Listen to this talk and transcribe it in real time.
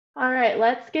All right,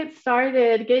 let's get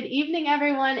started. Good evening,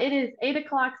 everyone. It is 8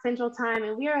 o'clock Central Time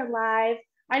and we are live.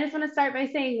 I just want to start by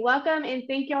saying welcome and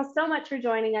thank you all so much for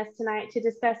joining us tonight to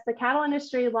discuss the cattle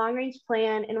industry long range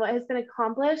plan and what has been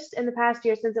accomplished in the past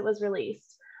year since it was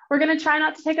released. We're going to try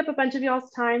not to take up a bunch of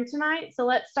y'all's time tonight, so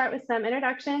let's start with some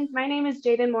introductions. My name is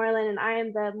Jaden Moreland and I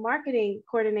am the marketing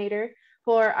coordinator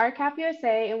for RCAP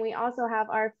USA, and we also have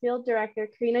our field director,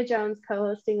 Karina Jones,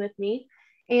 co-hosting with me.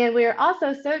 And we are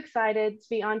also so excited to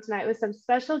be on tonight with some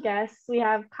special guests. We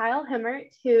have Kyle Hemmert,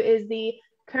 who is the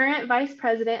current vice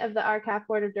president of the RCAF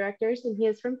board of directors, and he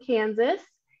is from Kansas.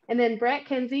 And then Brett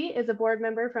Kenzy is a board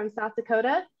member from South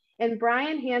Dakota. And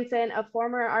Bryan Hanson, a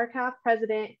former RCAF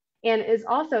president, and is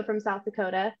also from South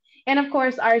Dakota. And of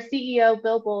course, our CEO,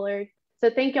 Bill Bullard. So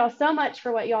thank y'all so much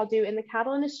for what y'all do in the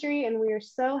cattle industry, and we are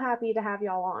so happy to have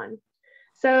y'all on.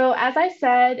 So as I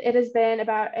said, it has been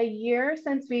about a year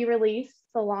since we released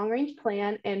the long range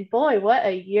plan, and boy, what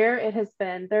a year it has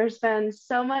been. There's been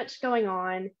so much going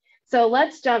on. So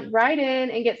let's jump right in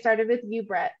and get started with you,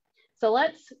 Brett. So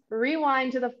let's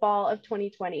rewind to the fall of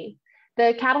 2020.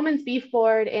 The Cattlemen's Beef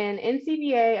Board and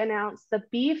NCBA announced the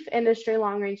beef industry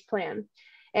long range plan.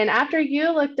 And after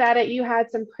you looked at it, you had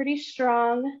some pretty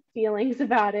strong feelings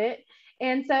about it.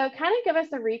 And so kind of give us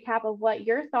a recap of what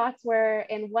your thoughts were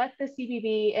and what the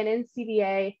CBB and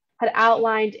NCBA had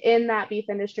outlined in that beef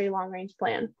industry long range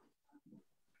plan.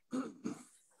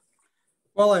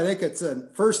 Well, I think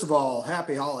first of all,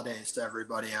 happy holidays to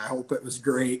everybody. I hope it was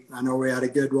great. I know we had a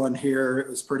good one here. It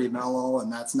was pretty mellow,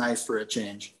 and that's nice for a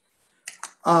change.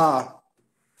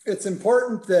 It's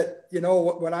important that,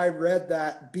 when I read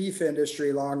that beef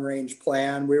industry long range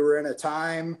plan, we were in a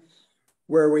time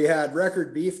where we had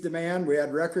record beef demand, we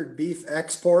had record beef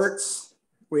exports,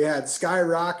 we had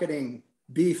skyrocketing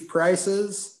beef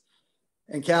prices,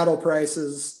 and cattle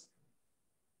prices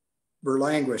were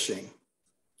languishing.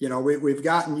 We've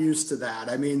gotten used to that.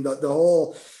 I mean, the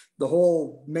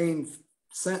whole main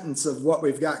sentence of what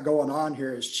we've got going on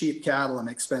here is cheap cattle and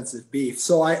expensive beef.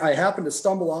 So I happened to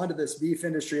stumble onto this beef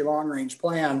industry long range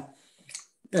plan,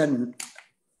 and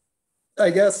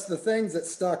I guess the things that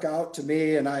stuck out to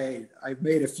me, and I've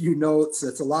made a few notes,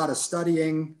 it's a lot of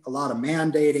studying, a lot of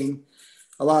mandating,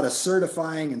 a lot of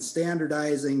certifying and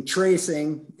standardizing,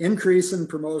 tracing, increase in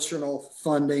promotional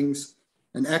fundings,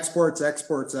 and exports.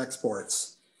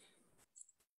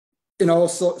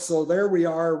 So there we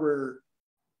are, where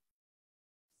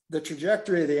the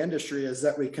trajectory of the industry is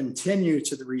that we continue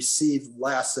to receive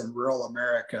less in rural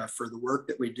America for the work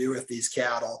that we do with these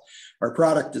cattle. Our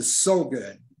product is so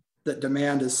good that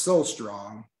demand is so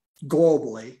strong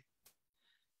globally.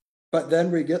 But then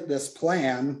we get this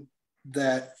plan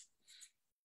that,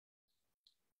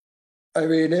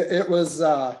 it was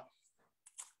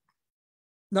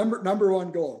number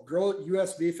one goal, grow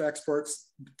U.S. beef exports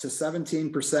to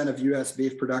 17% of U.S.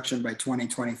 beef production by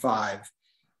 2025.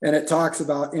 And it talks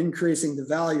about increasing the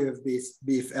value of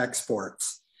beef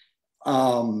exports.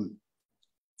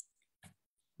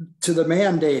 To the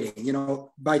mandating,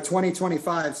 by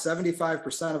 2025,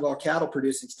 75% of all cattle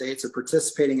producing states are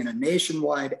participating in a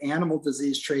nationwide animal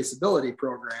disease traceability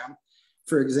program.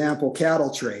 For example,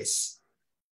 Cattle Trace.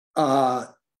 More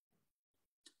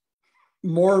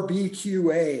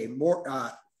BQA,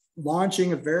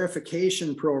 launching a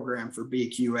verification program for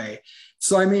BQA.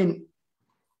 So,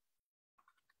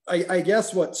 I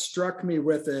guess what struck me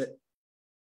with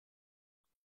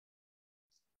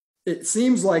it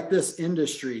seems like this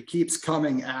industry keeps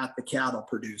coming at the cattle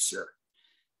producer.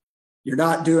 You're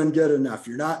not doing good enough.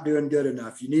 You're not doing good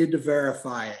enough. You need to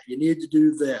verify it. You need to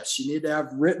do this. You need to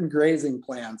have written grazing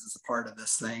plans as a part of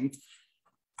this thing.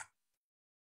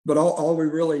 But all we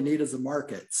really need is a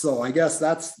market. So I guess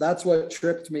that's what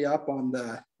tripped me up on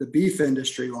the beef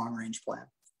industry long range plan.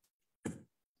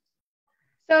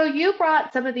 So you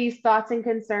brought some of these thoughts and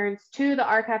concerns to the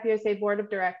RCAP USA board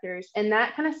of directors, and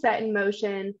that kind of set in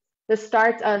motion the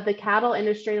start of the cattle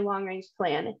industry long range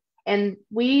plan. And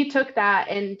we took that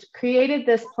and created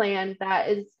this plan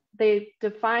they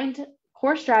defined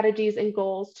core strategies and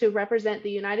goals to represent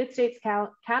the United States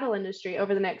cattle industry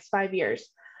over the next 5 years.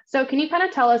 So can you kind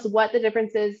of tell us what the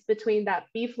difference is between that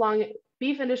beef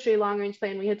industry long range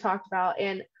plan we had talked about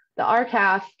and the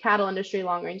RCAF cattle industry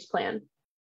long range plan?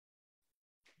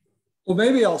 Well,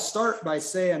 maybe I'll start by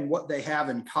saying what they have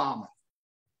in common.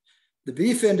 The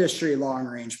beef industry long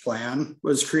range plan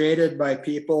was created by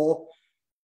people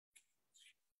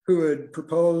who had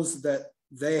proposed that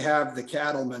they have the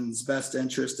cattleman's best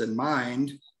interest in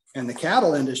mind, and the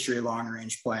cattle industry long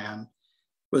range plan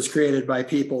was created by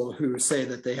people who say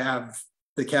that they have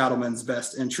the cattleman's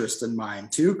best interest in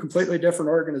mind. Two completely different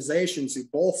organizations who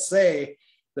both say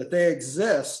that they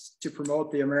exist to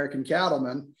promote the American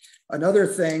cattleman. Another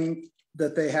thing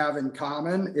that they have in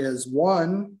common is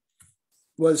one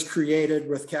was created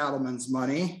with cattlemen's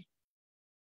money,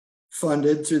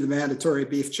 funded through the mandatory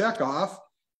beef checkoff.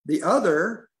 The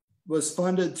other was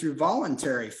funded through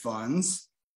voluntary funds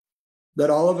that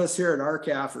all of us here at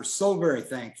RCAF are so very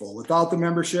thankful. Without the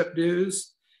membership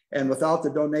dues and without the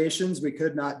donations, we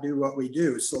could not do what we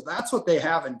do. So that's what they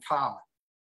have in common.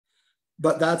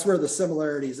 But that's where the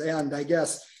similarities end. I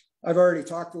guess I've already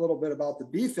talked a little bit about the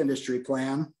beef industry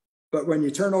plan, but when you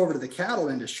turn over to the cattle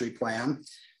industry plan,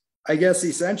 I guess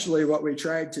essentially what we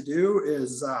tried to do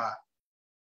is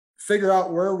figure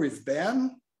out where we've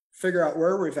been, figure out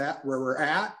where we're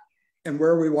at, and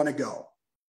where we want to go.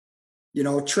 You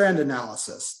know, trend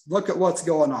analysis. Look at what's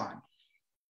going on.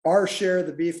 Our share of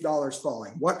the beef dollars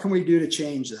falling. What can we do to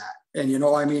change that? And, you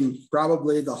know, I mean,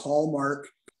 probably the hallmark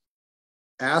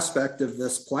aspect of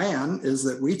this plan is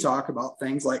that we talk about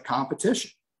things like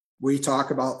competition. We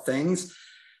talk about things,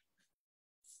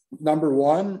 number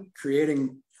one,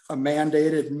 creating a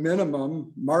mandated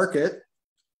minimum market.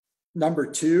 Number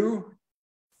two,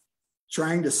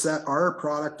 trying to set our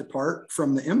product apart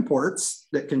from the imports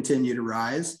that continue to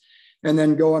rise, and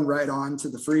then going right on to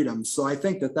the freedoms. So I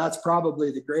think that that's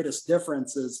probably the greatest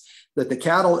difference, is that the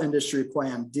cattle industry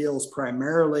plan deals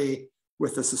primarily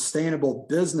with a sustainable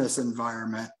business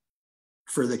environment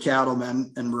for the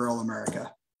cattlemen in rural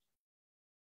America.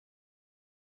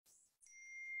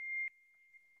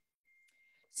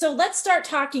 So let's start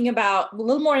talking about a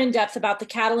little more in depth about the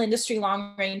cattle industry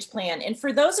long range plan. And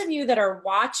for those of you that are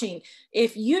watching,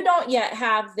 if you don't yet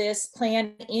have this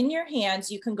plan in your hands,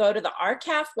 you can go to the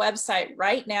RCAF website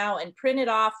right now and print it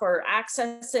off or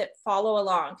access it, follow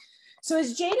along. So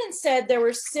as Jaden said, there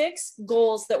were 6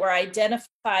 goals that were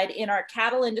identified in our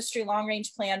cattle industry long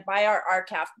range plan by our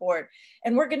RCAF board.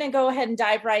 And we're going to go ahead and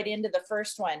dive right into the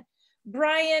first one.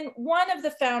 Bryan, one of the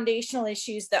foundational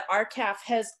issues that RCAF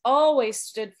has always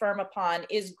stood firm upon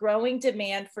is growing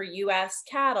demand for U.S.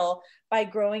 cattle by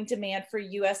growing demand for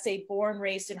USA born,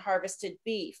 raised, and harvested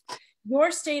beef.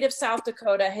 Your state of South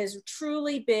Dakota has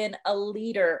truly been a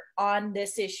leader on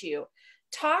this issue.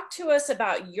 Talk to us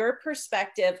about your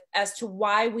perspective as to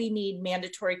why we need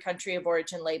mandatory country of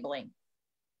origin labeling.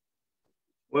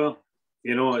 Well,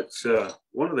 you know, it's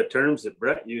one of the terms that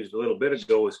Brett used a little bit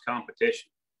ago was competition.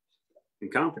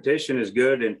 And competition is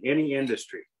good in any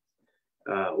industry,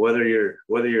 whether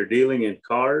you're dealing in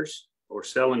cars or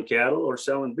selling cattle or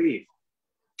selling beef.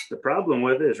 The problem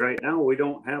with it is right now we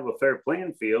don't have a fair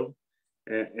playing field,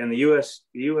 and the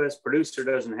U.S. producer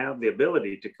doesn't have the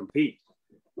ability to compete.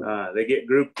 They get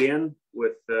grouped in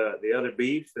with the other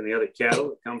beef and the other cattle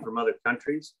that come from other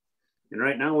countries. And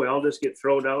right now we all just get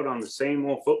thrown out on the same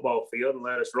old football field and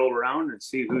let us roll around and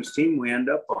see whose team we end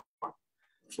up on.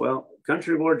 Well,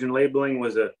 country of origin labeling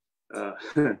was a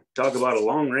talk about a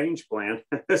long range plan.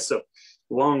 It's a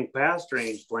long past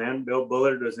range plan. Bill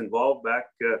Bullard was involved back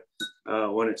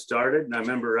when it started. And I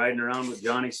remember riding around with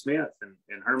Johnny Smith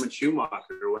and Herman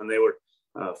Schumacher when they were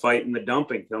fighting the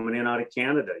dumping coming in out of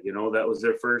Canada. You know, that was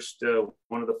their first,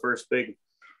 one of the first big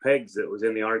pegs that was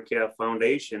in the RCAF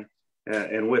Foundation.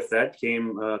 And with that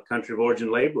came country of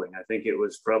origin labeling. I think it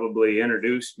was probably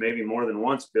introduced maybe more than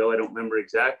once, Bill. I don't remember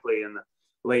exactly in the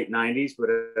late 90s, but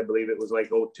I believe it was like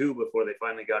 2002 before they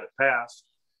finally got it passed.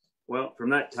 Well, from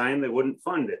that time, they wouldn't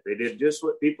fund it. They did just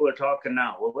what people are talking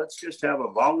now. Well, let's just have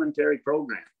a voluntary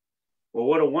program. Well,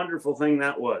 what a wonderful thing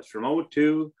that was. From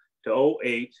 2002 to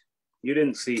 2008, you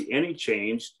didn't see any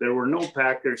change. There were no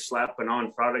packers slapping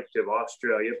on product of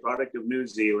Australia, product of New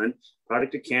Zealand,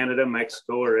 product of Canada,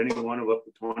 Mexico, or any one of up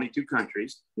to 22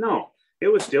 countries. No, it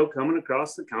was still coming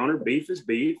across the counter. Beef is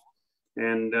beef.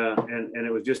 And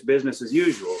it was just business as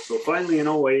usual. So finally in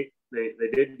 2008, they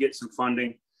did get some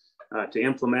funding to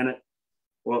implement it.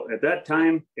 Well, at that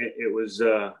time, it was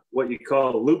what you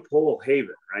call a loophole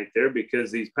haven right there, because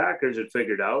these packers had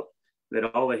figured out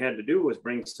that all they had to do was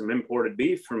bring some imported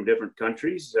beef from different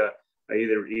countries,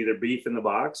 either beef in the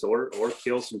box or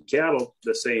kill some cattle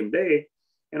the same day.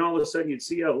 And all of a sudden you'd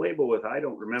see a label with, I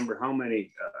don't remember how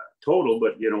many total,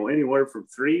 but you know, anywhere from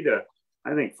 3 to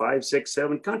I think 5, 6,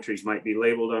 7 countries might be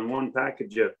labeled on one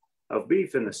package of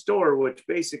beef in the store, which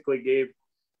basically gave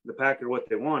the packer what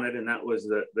they wanted. And that was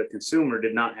the consumer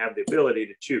did not have the ability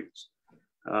to choose.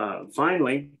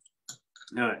 Finally,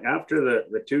 after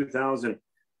the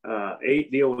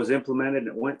 2008 deal was implemented and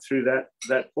it went through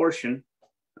that portion,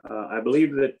 I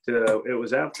believe that it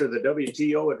was after the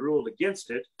WTO had ruled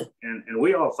against it. And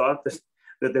we all thought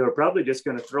that they were probably just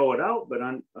going to throw it out, but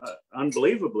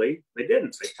unbelievably, they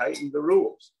didn't. They tightened the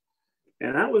rules.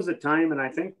 And that was the time, and I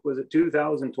think, was it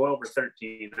 2012 or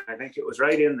 13? I think it was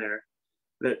right in there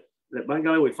that by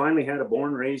golly, we finally had a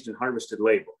born, raised, and harvested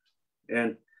label.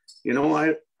 And, you know,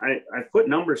 I put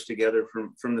numbers together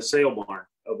from the sale barn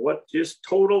of what just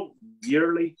total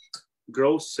yearly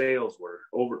gross sales were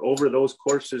over those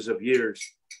courses of years.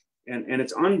 And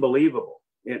it's unbelievable.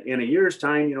 In a year's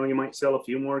time, you know, you might sell a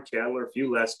few more cattle or a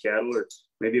few less cattle, or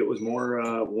maybe it was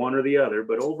more one or the other,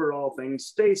 but overall things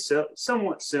stay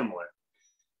somewhat similar.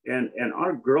 And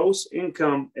our gross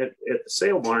income at the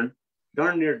sale barn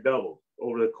darn near doubled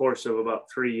over the course of about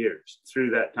 3 years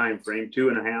through that time frame,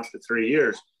 2.5 to 3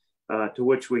 years, to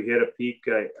which we hit a peak,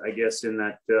 I guess, in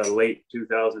that late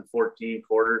 2014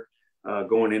 quarter,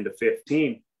 going into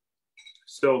 15.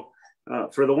 So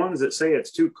for the ones that say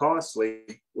it's too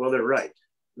costly, well, they're right.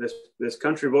 This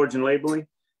country of origin labeling,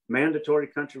 mandatory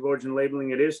country of origin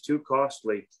labeling, it is too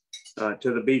costly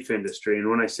to the beef industry. And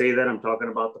when I say that, I'm talking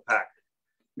about the packer,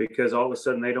 because all of a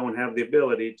sudden they don't have the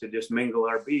ability to just mingle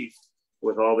our beef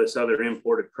with all this other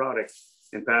imported product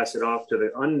and pass it off to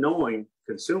the unknowing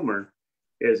consumer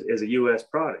as a U.S.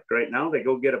 product. Right now, they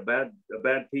go get a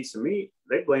bad piece of meat,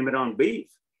 they blame it on beef.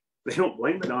 They don't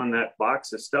blame it on that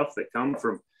box of stuff that come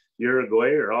from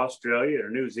Uruguay or Australia or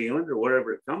New Zealand or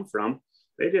wherever it come from.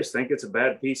 They just think it's a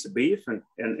bad piece of beef, and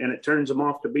it turns them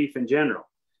off to beef in general.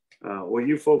 Well,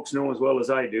 you folks know as well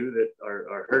as I do that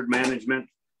our herd management,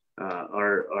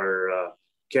 our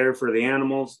care for the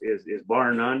animals is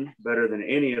bar none better than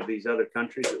any of these other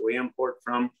countries that we import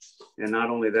from. And not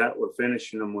only that, we're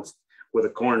finishing them with a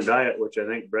corn diet, which I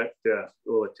think Brett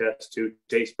will attest to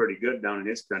tastes pretty good down in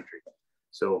his country.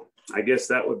 So I guess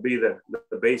that would be the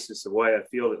basis of why I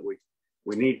feel that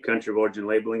we need country of origin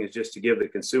labeling, is just to give the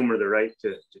consumer the right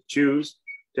to choose,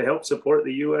 to help support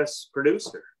the U.S.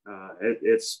 producer.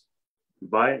 It's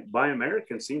Buy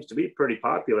American seems to be pretty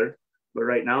popular, but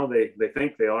right now they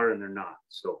think they are and they're not.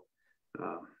 So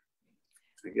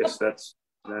I guess that's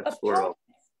where I'll.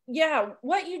 Yeah,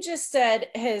 what you just said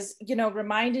has,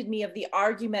 reminded me of the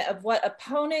argument of what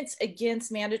opponents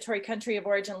against mandatory country of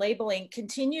origin labeling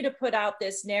continue to put out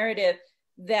this narrative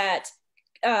that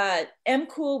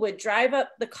MCOOL would drive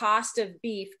up the cost of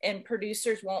beef and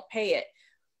producers won't pay it.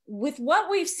 With what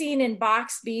we've seen in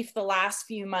box beef the last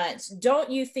few months, don't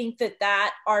you think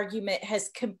that argument has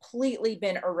completely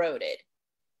been eroded?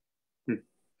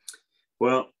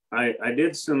 Well, I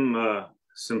did some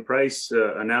price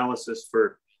analysis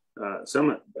for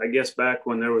some, I guess, back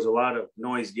when there was a lot of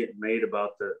noise getting made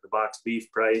about the box beef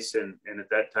price. And at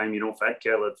that time, fat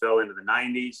cattle had fell into the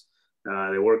 90s.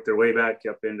 They worked their way back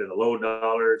up into the low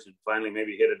dollars and finally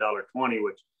maybe hit $1.20,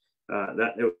 which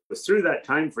that it was through that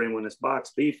time frame when this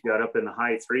box beef got up in the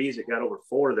high threes. It got over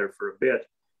 $4 there for a bit.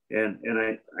 And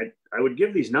I would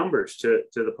give these numbers to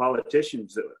the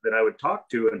politicians that I would talk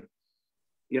to. And,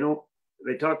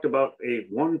 they talked about a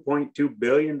 $1.2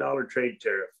 billion trade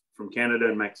tariff from Canada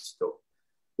and Mexico.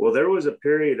 Well, there was a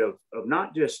period of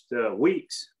not just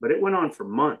weeks, but it went on for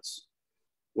months,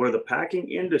 where the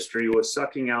packing industry was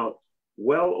sucking out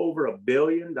well over $1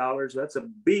 billion. That's a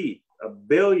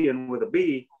billion with a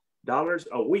B, dollars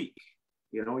a week.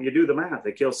 You do the math.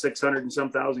 They kill 600 and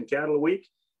some thousand cattle a week.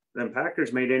 Then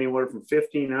packers made anywhere from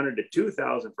 1,500 to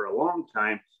 2,000 for a long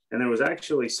time. And there was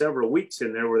actually several weeks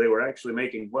in there where they were actually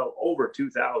making well over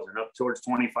 2,000, up towards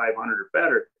 2,500 or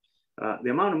better. The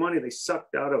amount of money they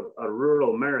sucked out of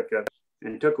rural America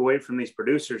and took away from these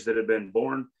producers that had been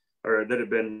born or that had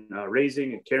been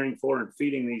raising and caring for and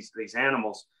feeding these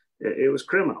animals, it was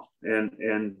criminal.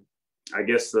 And I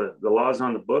guess the laws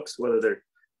on the books, whether they're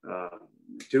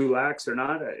too lax or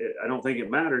not, I don't think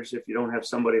it matters if you don't have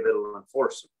somebody that will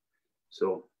enforce them.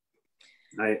 So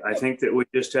I think that we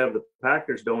just have the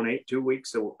packers donate 2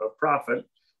 weeks of profit,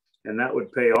 and that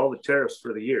would pay all the tariffs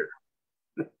for the year.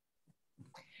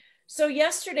 So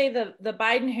yesterday, the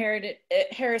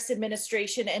Biden-Harris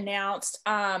administration announced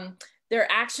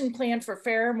their action plan for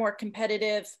fairer, more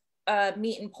competitive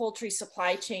meat and poultry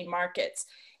supply chain markets.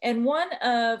 And one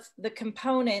of the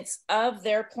components of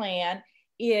their plan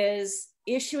is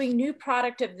issuing new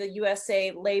product of the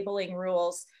USA labeling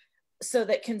rules so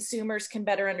that consumers can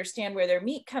better understand where their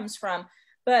meat comes from.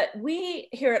 But we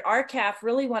here at RCAF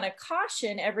really want to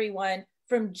caution everyone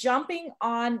from jumping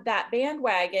on that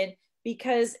bandwagon,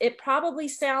 because it probably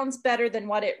sounds better than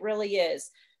what it really is.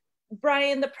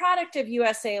 Bryan, the product of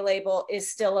USA label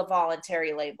is still a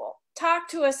voluntary label. Talk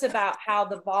to us about how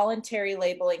the voluntary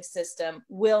labeling system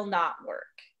will not work.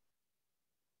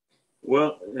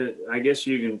 Well, I guess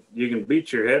you can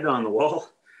beat your head on the wall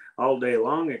all day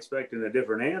long expecting a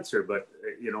different answer, but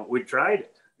we tried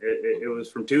it. It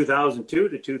was from 2002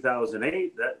 to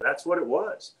 2008. That's what it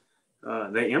was.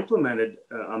 they implemented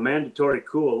a mandatory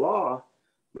cool law,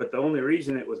 but the only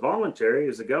reason it was voluntary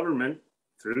is the government,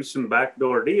 through some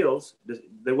backdoor deals,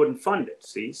 they wouldn't fund it.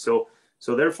 See, so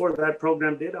therefore that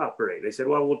program did operate. They said,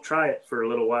 well, we'll try it for a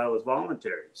little while as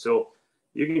voluntary. So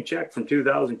you can check from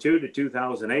 2002 to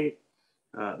 2008.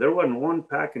 There wasn't one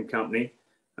packing company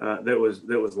that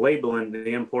was labeling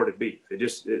the imported beef.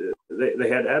 They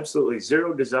had absolutely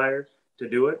zero desire to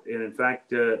do it, and in fact,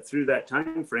 through that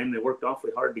time frame, they worked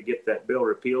awfully hard to get that bill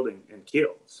repealed and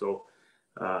killed. So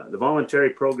the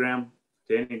voluntary program,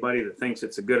 to anybody that thinks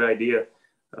it's a good idea,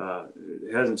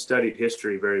 hasn't studied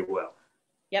history very well.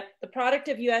 Yep, the Product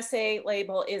of USA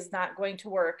label is not going to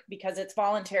work because it's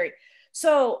voluntary.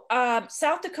 So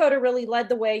South Dakota really led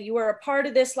the way. You were a part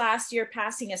of this last year,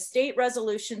 passing a state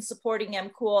resolution supporting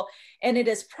MCOOL, and it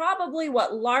is probably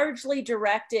what largely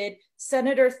directed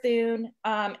Senator Thune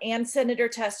and Senator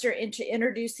Tester into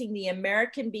introducing the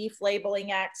American Beef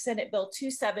Labeling Act, Senate Bill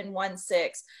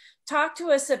 2716. Talk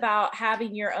to us about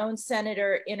having your own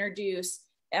senator introduce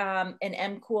an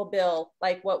MCOOL bill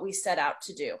like what we set out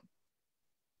to do.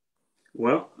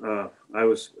 Well, I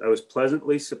was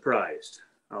pleasantly surprised.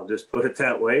 I'll just put it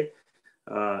that way.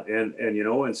 And you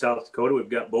know, in South Dakota, we've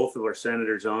got both of our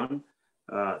senators on.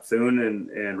 Thune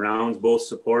and Rounds both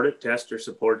support it. Tester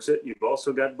supports it. You've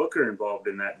also got Booker involved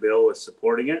in that bill with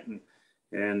supporting it.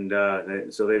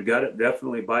 And so they've got it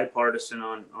definitely bipartisan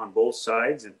on both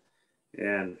sides.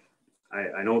 And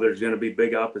I know there's going to be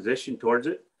big opposition towards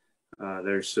it.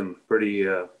 There's some pretty,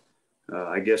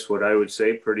 I guess what I would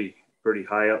say, pretty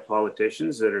high up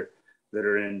politicians that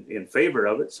are in favor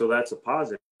of it. So that's a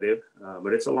positive,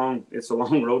 but it's a long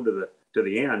road to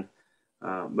the end.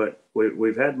 But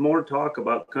we've had more talk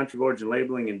about country of origin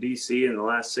labeling in DC in the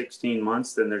last 16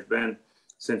 months than there's been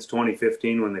since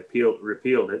 2015 when they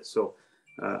repealed it. So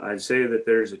I'd say that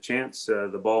there's a chance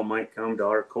the ball might come to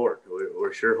our court.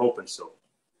 We're sure hoping so.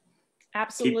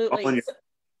 Absolutely.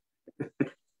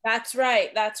 That's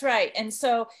right. That's right. And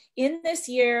so in this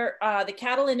year, the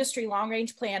Cattle Industry Long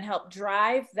Range Plan helped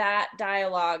drive that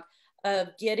dialogue of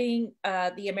getting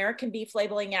the American Beef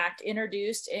Labeling Act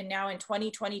introduced. And now in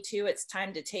 2022, it's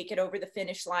time to take it over the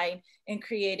finish line and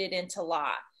create it into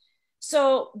law.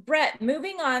 So Brett,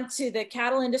 moving on to the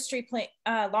Cattle Industry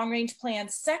Long Range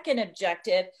Plan's second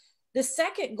objective, the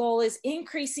second goal is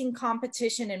increasing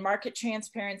competition and market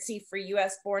transparency for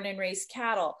U.S. born and raised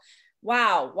cattle.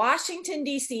 Wow, Washington,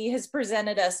 D.C. has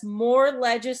presented us more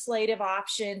legislative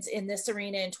options in this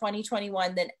arena in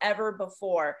 2021 than ever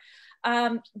before.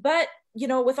 But, you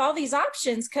know, with all these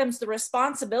options comes the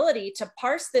responsibility to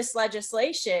parse this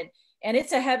legislation, and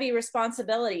it's a heavy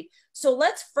responsibility. So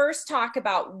let's first talk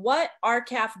about what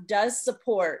RCAF does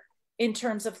support in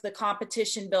terms of the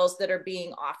competition bills that are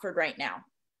being offered right now.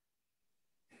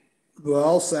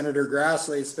 Well, Senator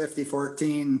Grassley's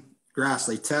 5014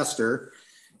 Grassley Tester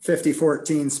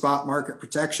 5014 spot market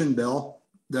protection bill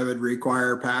that would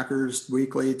require packers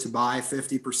weekly to buy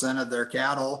 50% of their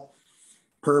cattle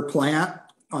per plant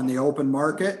on the open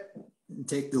market and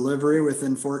take delivery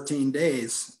within 14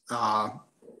 days.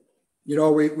 You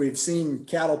know, we've seen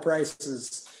cattle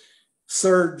prices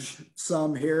surge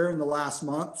some here in the last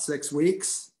month, 6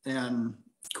 weeks. And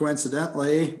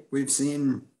coincidentally, we've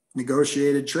seen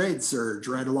negotiated trade surge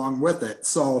right along with it.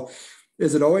 So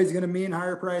is it always going to mean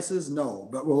higher prices? No.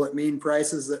 But will it mean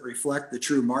prices that reflect the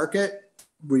true market?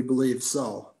 We believe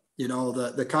so. You know,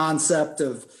 the concept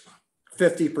of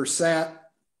 50%,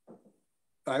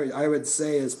 I would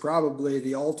say, is probably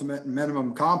the ultimate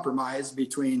minimum compromise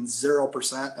between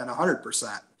 0% and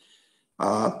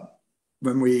 100%.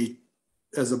 When we,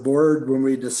 as a board, when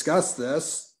we discussed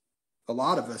this, a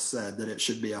lot of us said that it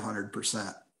should be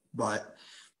 100%. But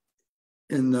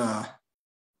in the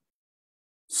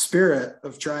spirit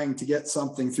of trying to get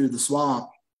something through the swamp,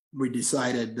 we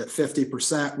decided that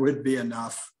 50% would be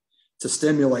enough to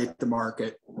stimulate the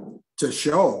market, to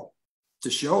show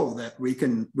that we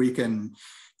can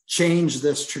change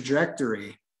this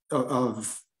trajectory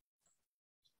of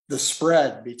the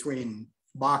spread between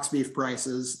box beef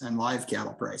prices and live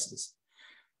cattle prices.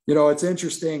 You know, it's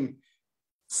interesting,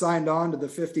 signed on to the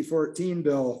 5014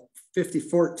 bill,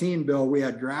 we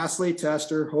had Grassley,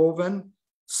 Tester, Hoven,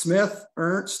 Smith,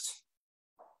 Ernst,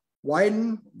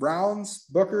 Wyden, Browns,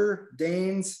 Booker,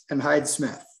 Daines, and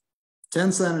Hyde-Smith.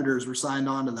 10 senators were signed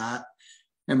on to that,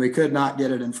 and we could not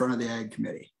get it in front of the Ag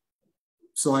Committee.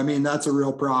 So, I mean, that's a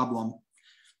real problem.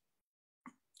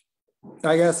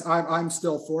 I guess I'm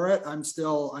still for it. I'm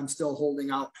still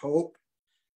holding out hope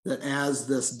that as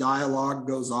this dialogue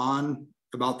goes on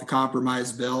about the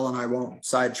compromise bill, and I won't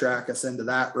sidetrack us into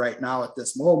that right now at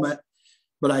this moment,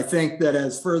 but I think that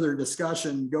as further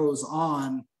discussion goes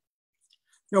on,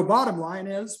 bottom line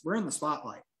is we're in the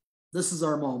spotlight. This is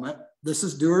our moment. This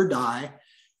is do or die.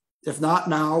 If not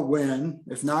now, when?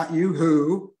 If not you,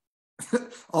 who?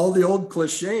 All the old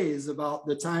cliches about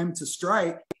the time to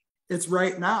strike, it's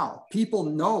right now. People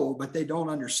know, but they don't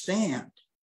understand.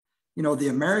 The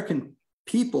American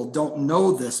people don't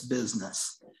know this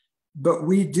business, but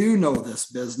we do know this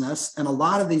business. And a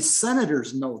lot of these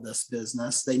senators know this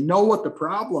business. They know what the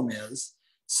problem is.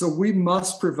 So we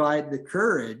must provide the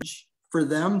courage for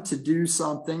them to do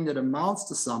something that amounts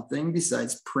to something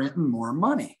besides printing more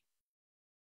money.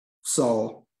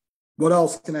 So what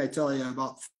else can I tell you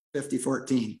about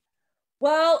 5014?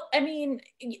 Well, I mean,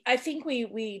 I think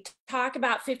we talk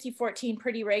about 5014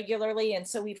 pretty regularly. And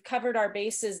so we've covered our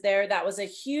bases there. That was a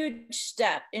huge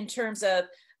step in terms of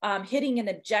hitting an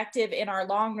objective in our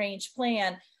long range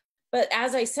plan. But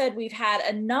as I said, we've had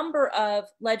a number of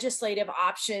legislative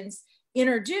options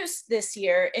introduced this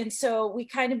year. And so we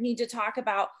kind of need to talk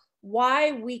about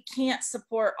why we can't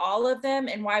support all of them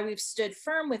and why we've stood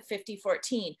firm with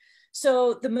 5014.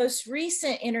 So the most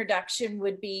recent introduction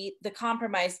would be the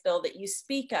compromise bill that you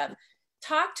speak of.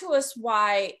 Talk to us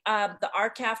why the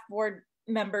RCAF board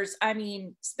members,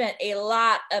 spent a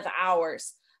lot of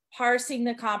hours parsing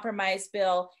the compromise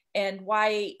bill and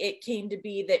why it came to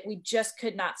be that we just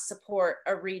could not support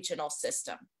a regional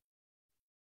system.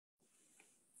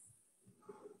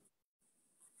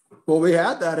 Well, we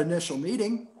had that initial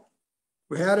meeting.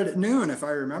 We had it at noon, if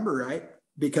I remember right,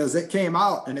 because it came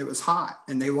out and it was hot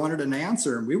and they wanted an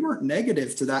answer, and we weren't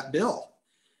negative to that bill.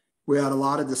 We had a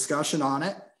lot of discussion on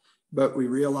it, but we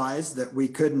realized that we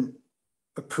couldn't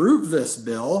approve this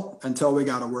bill until we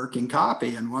got a working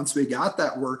copy. And once we got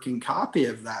that working copy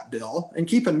of that bill, and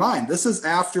keep in mind, this is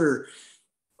after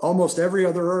almost every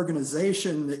other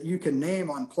organization that you can name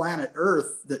on planet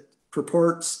Earth that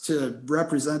purports to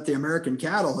represent the American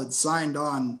cattle had signed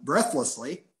on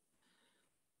breathlessly.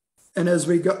 And as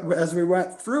we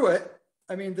went through it,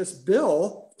 this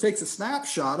bill takes a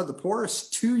snapshot of the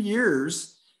poorest 2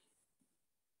 years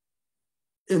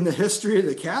in the history of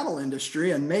the cattle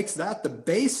industry and makes that the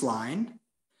baseline.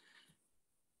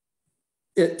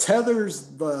 It tethers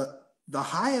the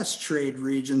highest trade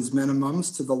regions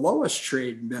minimums to the lowest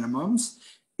trade minimums.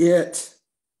 It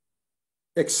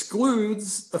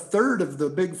excludes a third of the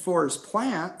Big Four's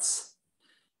plants.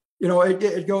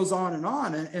 It goes on,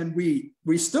 and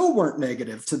we still weren't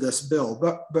negative to this bill,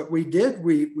 but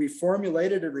we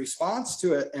formulated a response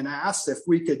to it and asked if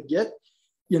we could get,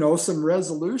 some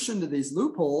resolution to these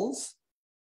loopholes,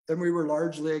 and we were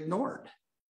largely ignored.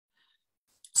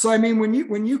 So,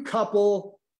 when you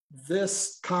couple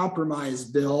this compromise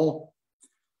bill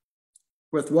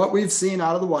with what we've seen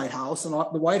out of the White House, and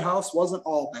the White House wasn't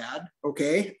all bad,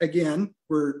 okay? Again,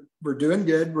 we're doing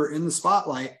good, we're in the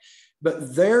spotlight.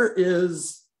 But there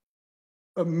is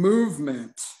a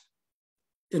movement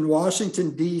in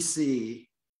Washington, D.C.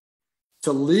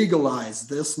 to legalize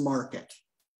this market,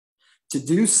 to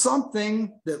do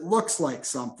something that looks like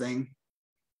something,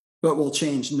 but will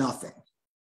change nothing.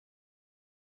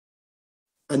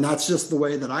 And that's just the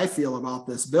way that I feel about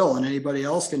this bill. And anybody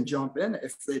else can jump in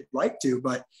if they'd like to.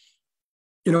 But,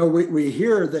 we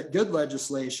hear that good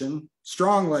legislation,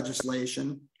 strong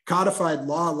legislation, codified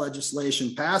law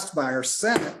legislation passed by our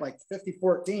Senate, like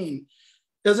 5014,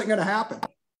 isn't going to happen.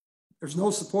 There's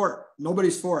no support.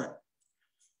 Nobody's for it.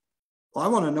 Well, I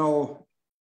want to know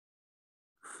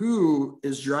who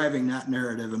is driving that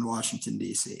narrative in Washington,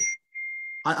 D.C.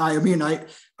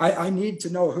 I need to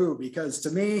know who, because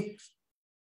to me,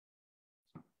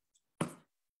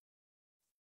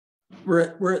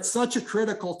 we're at such a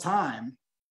critical time.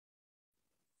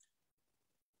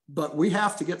 But we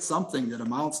have to get something that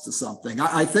amounts to something.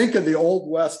 I think of the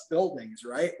old West buildings,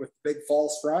 right, with big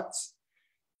false fronts.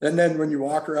 And then when you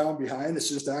walk around behind, it's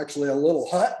just actually a little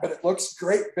hut, but it looks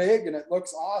great big and it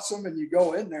looks awesome. And you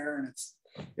go in there and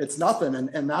it's nothing.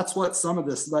 And that's what some of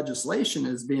this legislation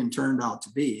is being turned out to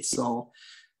be. So,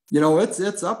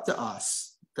 it's up to us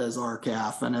as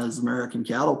RCAF and as American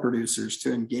cattle producers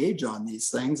to engage on these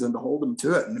things and to hold them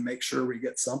to it and to make sure we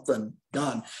get something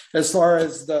done. As far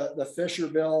as the Fisher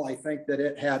bill, I think that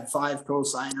it had 5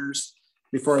 co-signers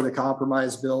before the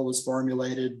compromise bill was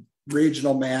formulated.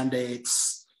 Regional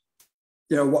mandates.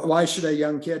 Why should a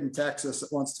young kid in Texas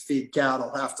that wants to feed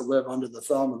cattle have to live under the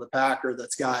thumb of the packer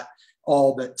that's got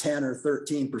all but 10 or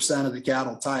 13% of the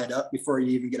cattle tied up before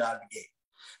you even get out of the gate?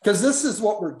 Because this is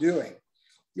what we're doing.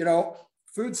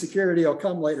 Food security will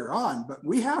come later on, but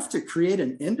we have to create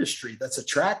an industry that's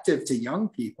attractive to young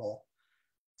people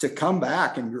to come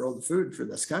back and grow the food for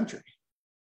this country.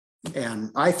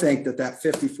 And I think that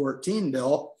 5014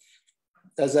 bill,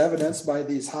 as evidenced by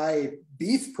these high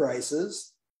beef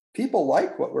prices, people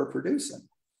like what we're producing.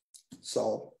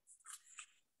 So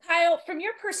Kyle, from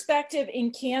your perspective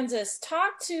in Kansas,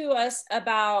 talk to us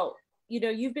about,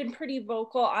 you've been pretty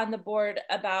vocal on the board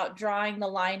about drawing the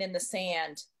line in the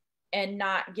sand and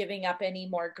not giving up any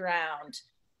more ground.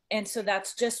 And so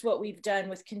that's just what we've done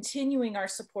with continuing our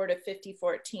support of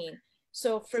 5014.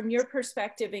 So from your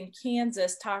perspective in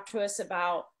Kansas, talk to us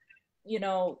about,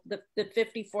 the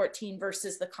 5014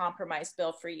 versus the compromise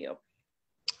bill for you.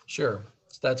 Sure.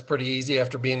 That's pretty easy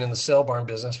after being in the sale barn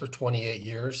business for 28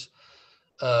 years,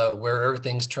 where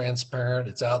everything's transparent.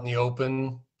 It's out in the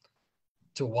open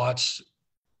to watch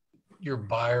your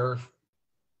buyer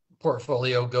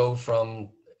portfolio go from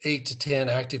 8 to 10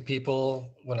 active people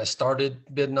when I started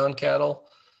bidding on cattle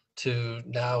to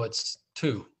now it's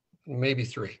 2, maybe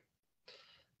 3.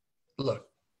 Look,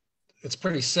 it's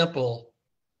pretty simple.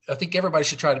 I think everybody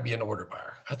should try to be an order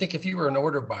buyer. I think if you were an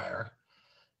order buyer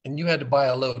and you had to buy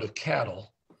a load of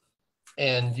cattle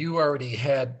and you already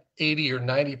had 80 or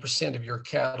 90% of your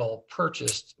cattle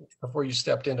purchased before you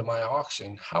stepped into my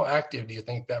auction, how active do you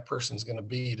think that person's going to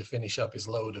be to finish up his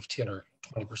load of 10 or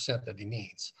 20% that he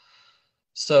needs?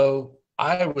 So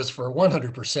I was for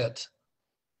 100%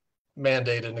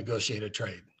 mandated negotiated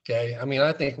trade. Okay. I mean,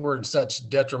 I think we're in such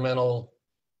detrimental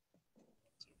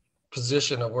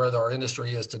position of where our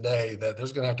industry is today that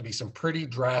there's going to have to be some pretty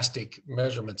drastic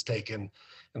measurements taken.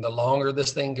 And the longer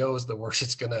this thing goes, the worse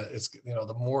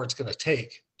the more it's going to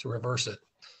take to reverse it.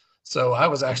 So I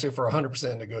was actually for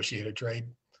 100% negotiated trade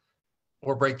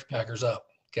or break the packers up.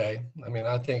 Okay. I mean,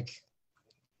 I think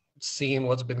seeing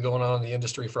what's been going on in the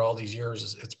industry for all these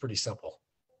years, it's pretty simple.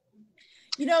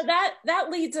 That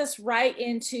leads us right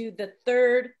into the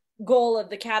third goal of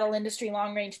the cattle industry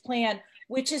long range plan,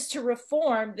 which is to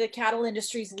reform the cattle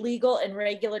industry's legal and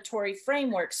regulatory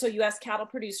framework so U.S. cattle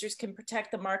producers can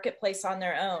protect the marketplace on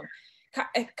their own.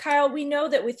 Kyle, we know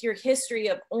that with your history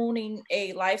of owning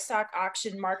a livestock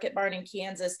auction market barn in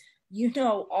Kansas, you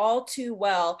know all too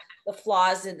well the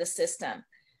flaws in the system.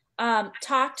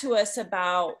 Talk to us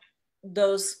about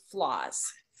those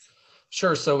flaws.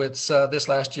 Sure. So it's this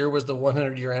last year was the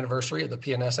 100-year anniversary of the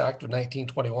P&S Act of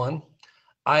 1921.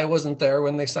 I wasn't there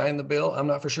when they signed the bill. I'm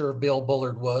not for sure if Bill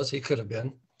Bullard was. He could have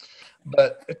been.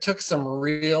 But it took some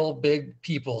real big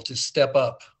people to step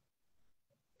up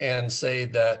and say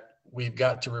that we've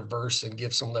got to reverse and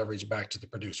give some leverage back to the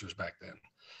producers back then.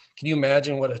 Can you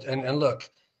imagine what it, and look,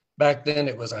 back then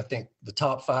it was, I think, the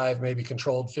top 5 maybe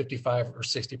controlled 55 or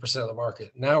 60% of the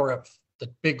market. Now we're up,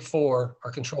 the big 4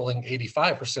 are controlling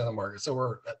 85% of the market. So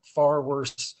we're at far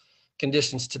worse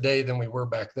conditions today than we were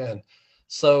back then.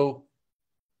 So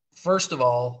first of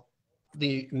all,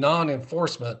 the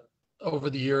non-enforcement over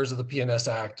the years of the P&S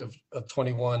Act of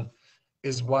 21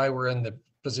 is why we're in the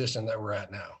position that we're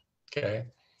at now. Okay.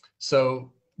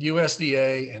 So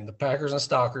USDA and the packers and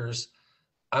stockers,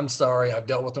 I'm sorry, I've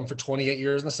dealt with them for 28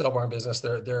 years in the sale barn business.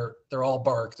 They're all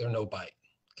bark, they're no bite.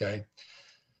 Okay.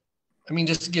 I mean,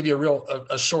 just to give you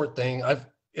a short thing, I've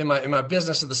in my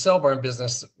business of the sale barn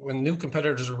business, when new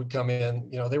competitors would come in,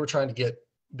 they were trying to get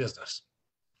business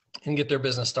and get their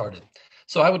business started.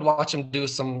 So I would watch them do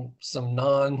some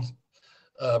non-morale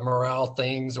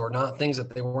things or not things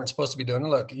that they weren't supposed to be doing.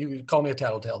 And look, you call me a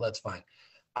tattletale, that's fine.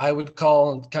 I would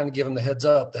call and kind of give them the heads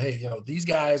up that, hey, these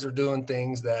guys are doing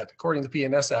things that according to the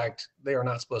P&S Act, they are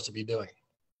not supposed to be doing.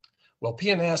 Well,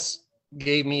 P&S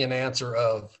gave me an answer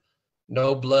of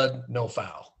no blood, no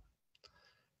foul.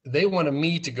 They wanted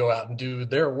me to go out and do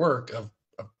their work of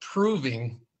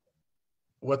proving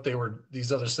what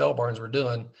these other sale barns were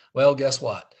doing. Well, guess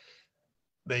what?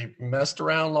 They messed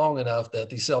around long enough that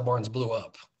these sale barns blew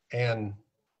up. And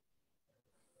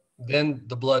then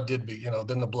the blood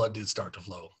did start to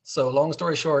flow. So long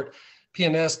story short,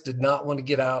 P&S did not want to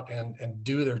get out and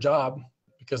do their job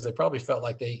because they probably felt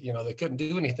like they couldn't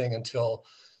do anything until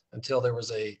there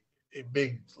was a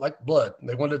big, like blood.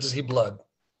 They wanted to see blood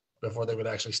before they would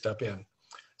actually step in.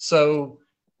 So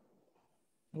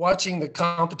watching the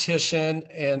competition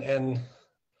and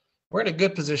we're in a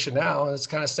good position now. And it's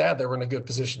kind of sad that we're in a good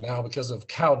position now because of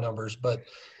cow numbers, but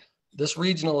this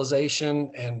regionalization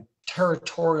and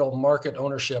territorial market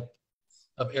ownership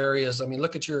of areas. I mean,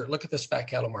 look at this fat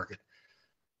cattle market.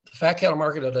 The fat cattle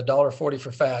market at $1.40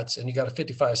 for fats, and you got a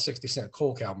 55, 60 cent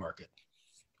cool cow market.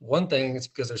 One thing is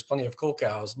because there's plenty of cool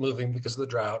cows moving because of the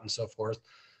drought and so forth.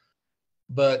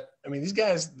 But I mean, these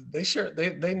guys,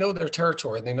 they know their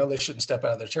territory. They know they shouldn't step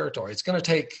out of their territory. It's going to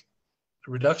take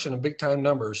a reduction in big time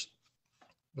numbers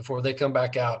before they come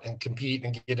back out and compete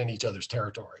and get in each other's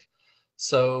territory.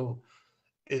 So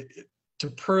to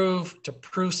prove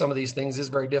some of these things is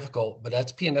very difficult, but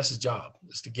that's P&S's job,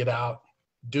 is to get out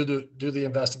do the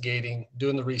investigating,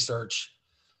 doing the research.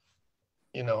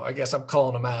 You know, I guess I'm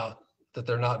calling them out that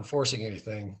they're not enforcing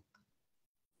anything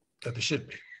that they should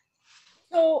be.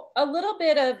 So a little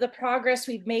bit of the progress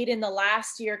we've made in the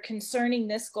last year concerning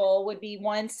this goal would be,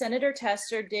 one, Senator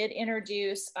Tester did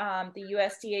introduce the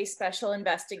USDA Special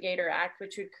Investigator Act,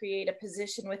 which would create a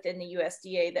position within the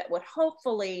USDA that would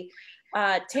hopefully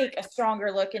take a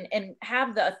stronger look and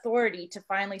have the authority to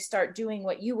finally start doing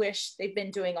what you wish they've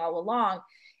been doing all along.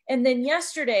 And then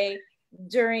yesterday,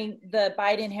 during the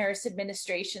Biden-Harris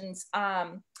administration's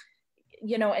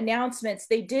announcements,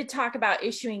 they did talk about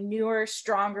issuing newer,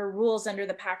 stronger rules under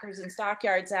the Packers and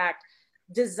Stockyards Act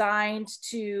designed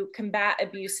to combat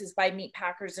abuses by meat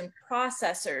packers and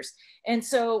processors. And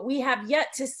so we have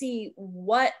yet to see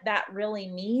what that really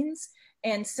means.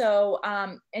 And so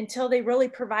until they really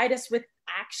provide us with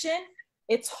action,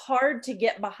 it's hard to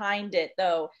get behind it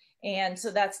though. And so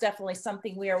that's definitely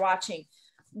something we are watching.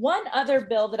 One other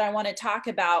bill that I want to talk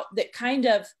about that kind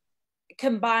of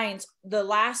combines the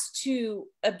last two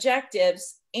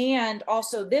objectives and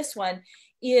also this one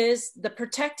is the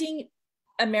Protecting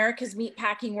America's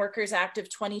Meatpacking Workers Act of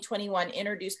 2021,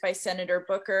 introduced by Senator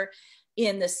Booker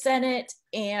in the Senate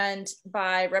and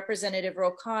by Representative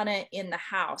Rokana in the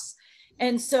House.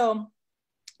 And so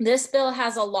this bill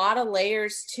has a lot of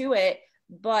layers to it,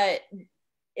 but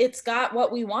it's got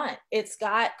what we want. It's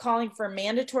got calling for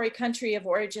mandatory country of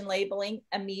origin labeling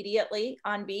immediately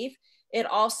on beef. It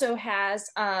also has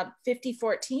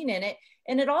 5014 in it,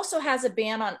 and it also has a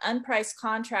ban on unpriced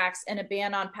contracts and a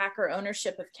ban on packer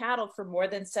ownership of cattle for more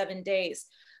than 7 days.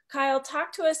 Kyle,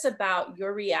 talk to us about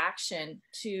your reaction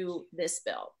to this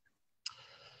bill.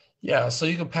 Yeah, so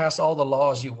you can pass all the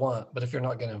laws you want, but if you're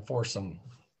not going to enforce them,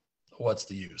 what's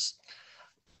the use?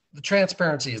 The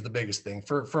transparency is the biggest thing.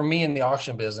 For me in the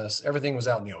auction business, everything was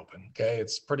out in the open. Okay,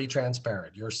 it's pretty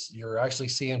transparent. You're actually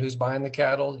seeing who's buying the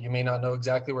cattle. You may not know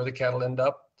exactly where the cattle end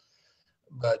up,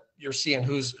 but you're seeing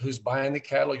who's buying the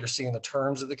cattle. You're seeing the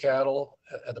terms of the cattle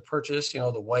at the purchase,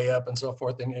 the weigh up and so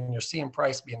forth, and you're seeing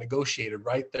price being negotiated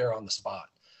right there on the spot.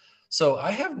 So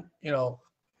I have,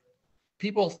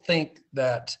 people think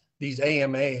that these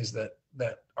AMAs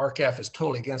that RCAF is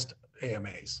totally against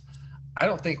AMAs. I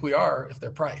don't think we are if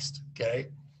they're priced, okay?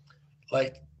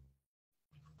 Like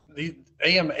the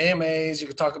AMAs, you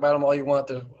can talk about them all you want.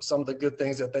 There's some of the good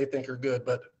things that they think are good,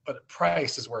 but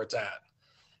price is where it's at,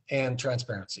 and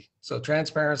transparency. So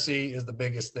transparency is the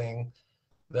biggest thing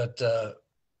that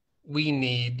we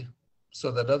need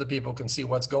so that other people can see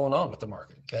what's going on with the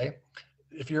market, okay?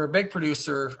 If you're a big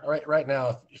producer, right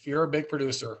now, if you're a big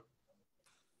producer,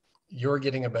 you're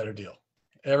getting a better deal.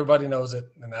 Everybody knows it,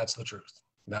 and that's the truth.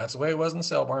 That's the way it was in the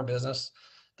sale barn business.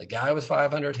 The guy with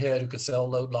 500 head who could sell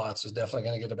load lots was definitely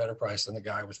going to get a better price than the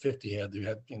guy with 50 head who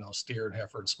had, steer and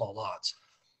heifer and small lots.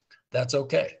 That's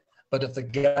okay. But if the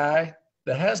guy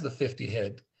that has the 50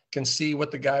 head can see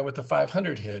what the guy with the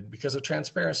 500 head, because of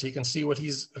transparency, he can see what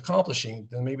he's accomplishing,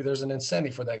 then maybe there's an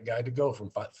incentive for that guy to go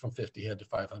from 50 head to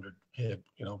 500 head,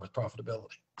 with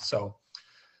profitability. So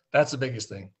that's the biggest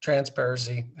thing,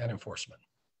 transparency and enforcement.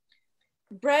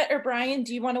 Brett or Bryan,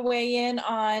 do you want to weigh in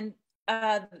on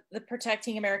the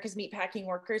Protecting America's Meatpacking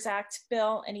Workers Act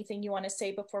bill? Anything you want to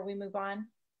say before we move on?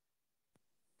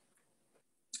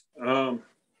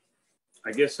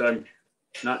 I guess I'm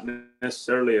not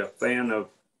necessarily a fan of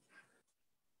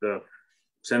the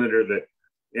senator that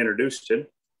introduced it,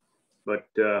 but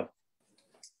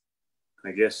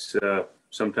I guess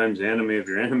sometimes the enemy of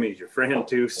your enemy is your friend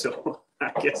too. So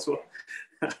I guess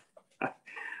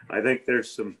I think there's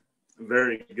some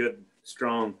very good,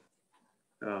 strong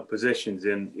positions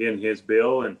in his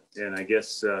bill, and I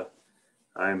guess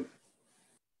I'm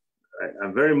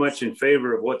very much in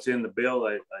favor of what's in the bill.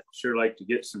 I'd sure like to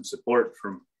get some support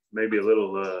from maybe a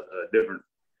little different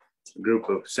group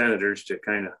of senators to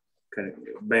kind of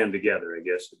band together, I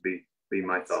guess, would be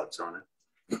my thoughts on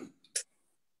it.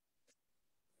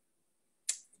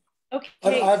 Okay. Go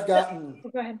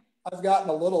ahead. I've gotten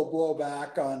a little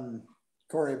blowback on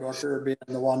Cory Booker being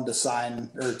the one to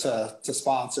sign or to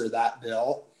sponsor that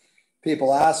bill.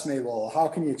 People ask me, well, how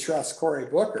can you trust Cory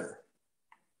Booker?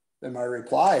 And my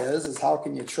reply is how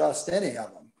can you trust any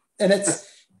of them? And it's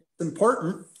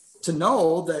important to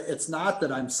know that it's not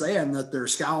that I'm saying that they're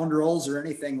scoundrels or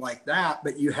anything like that,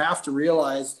 but you have to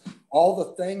realize all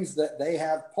the things that they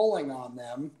have pulling on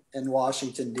them in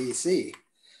Washington, D.C.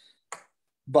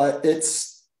 But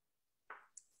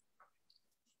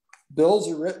bills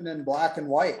are written in black and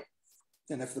white.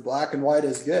 And if the black and white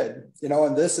is good,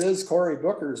 and this is Cory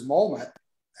Booker's moment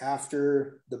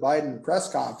after the Biden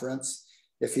press conference,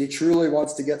 if he truly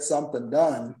wants to get something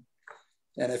done,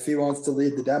 And if he wants to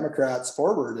lead the Democrats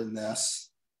forward in this,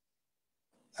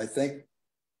 I think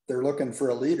they're looking for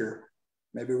a leader.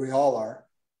 Maybe we all are.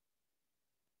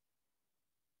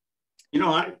 You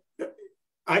know,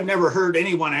 I've never heard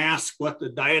anyone ask what the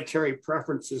dietary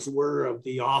preferences were of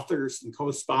the authors and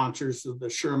co-sponsors of the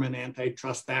Sherman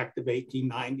Antitrust Act of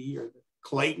 1890 or the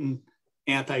Clayton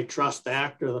Antitrust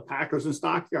Act or the Packers and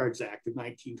Stockyards Act of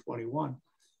 1921.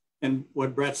 And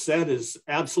what Brett said is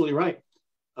absolutely right.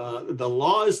 The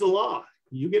law is the law.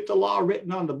 You get the law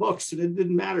written on the books, and it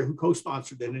didn't matter who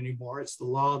co-sponsored it anymore. It's the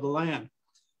law of the land.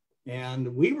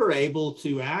 And we were able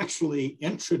to actually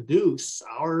introduce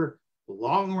our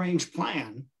long-range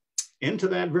plan into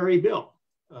that very bill.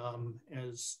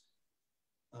 As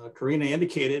Karina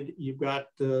indicated, you've got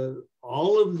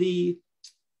all of the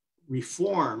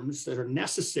reforms that are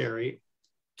necessary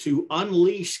to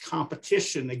unleash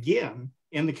competition again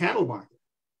in the cattle market.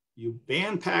 You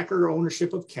ban packer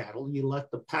ownership of cattle. You let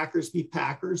the packers be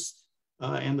packers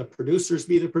and the producers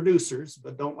be the producers,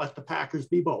 but don't let the packers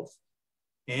be both.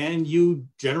 And you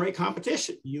generate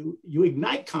competition. You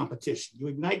ignite competition. You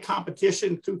ignite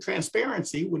competition through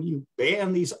transparency when you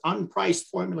ban these unpriced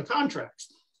formula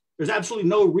contracts. There's absolutely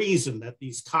no reason that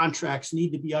these contracts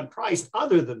need to be unpriced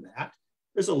other than that.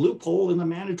 There's a loophole in the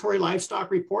Mandatory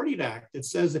Livestock Reporting Act that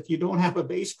says if you don't have a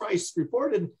base price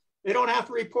reported, they don't have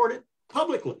to report it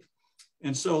publicly.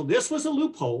 And so this was a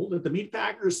loophole that the meat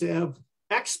packers have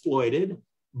exploited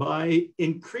by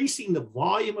increasing the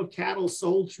volume of cattle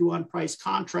sold through unpriced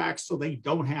contracts so they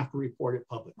don't have to report it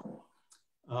publicly.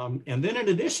 And then in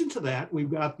addition to that,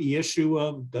 we've got the issue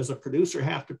of, does a producer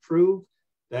have to prove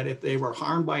that if they were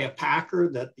harmed by a packer,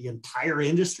 that the entire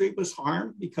industry was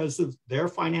harmed because of their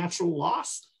financial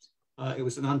loss? It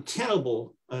was an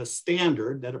untenable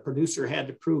standard that a producer had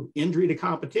to prove injury to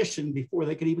competition before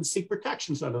they could even seek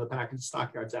protections under the Packers and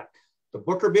Stockyards Act. The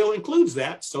Booker bill includes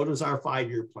that, so does our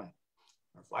 5-year plan.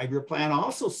 Our 5-year plan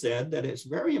also said that it's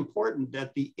very important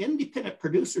that the independent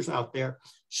producers out there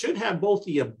should have both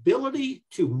the ability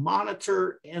to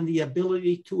monitor and the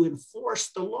ability to enforce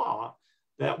the law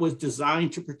that was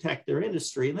designed to protect their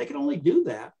industry. And they can only do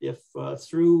that if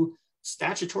through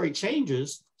statutory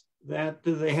changes that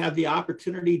they have the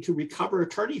opportunity to recover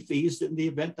attorney fees in the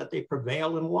event that they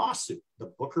prevail in a lawsuit.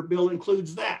 The Booker bill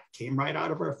includes that, came right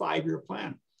out of our 5-year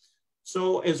plan.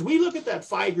 So as we look at that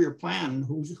 5-year plan,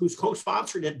 who's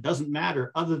co-sponsored it doesn't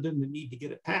matter other than the need to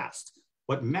get it passed.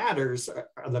 What matters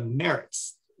are the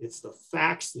merits. It's the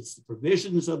facts, it's the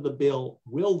provisions of the bill.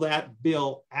 Will that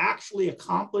bill actually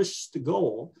accomplish the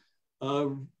goal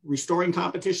of restoring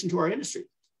competition to our industry?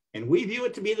 And we view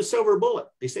it to be the silver bullet.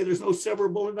 They say there's no silver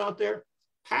bullet out there.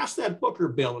 Pass that Booker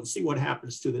bill and see what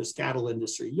happens to this cattle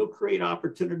industry. You'll create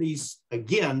opportunities,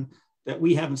 again, that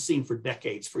we haven't seen for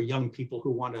decades for young people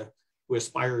who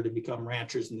aspire to become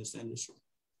ranchers in this industry.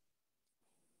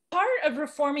 Part of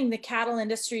reforming the cattle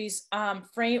industry's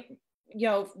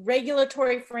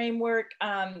regulatory framework,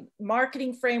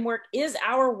 marketing framework is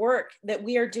our work that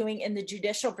we are doing in the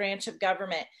judicial branch of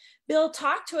government. Bill,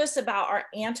 talk to us about our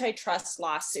antitrust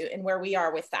lawsuit and where we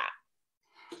are with that.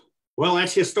 Well,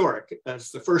 that's historic.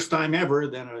 That's the first time ever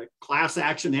that a class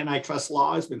action antitrust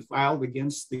law has been filed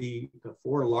against the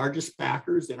 4 largest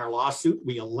packers. In our lawsuit,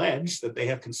 we allege that they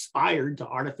have conspired to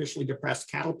artificially depress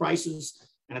cattle prices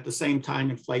and at the same time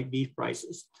inflate beef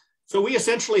prices. So we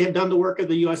essentially have done the work of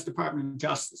the U.S. Department of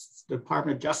Justice. It's the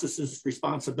Department of Justice's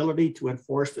responsibility to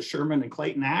enforce the Sherman and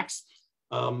Clayton Acts.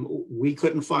 We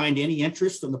couldn't find any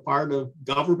interest on the part of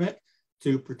government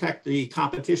to protect the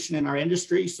competition in our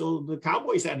industry, so the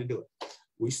Cowboys had to do it.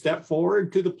 We stepped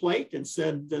forward to the plate and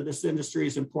said that this industry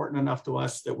is important enough to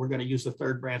us that we're going to use the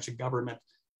third branch of government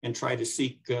and try to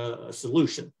seek a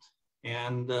solution.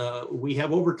 And we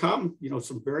have overcome,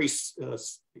 some very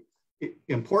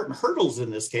important hurdles in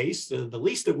this case, the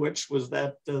least of which was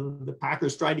that the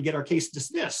Packers tried to get our case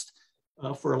dismissed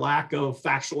for a lack of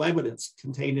factual evidence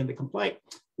contained in the complaint.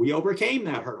 We overcame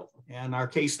that hurdle and our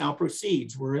case now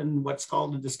proceeds. We're in what's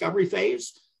called the discovery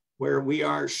phase, where we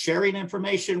are sharing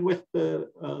information with the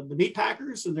meat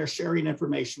packers and they're sharing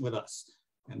information with us.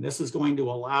 And this is going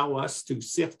to allow us to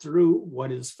sift through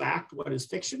what is fact, what is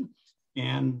fiction,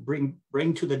 and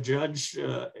bring to the judge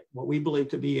what we believe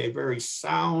to be a very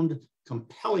sound,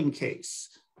 compelling case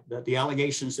that the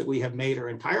allegations that we have made are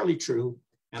entirely true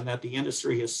and that the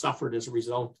industry has suffered as a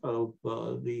result of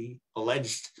the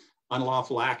alleged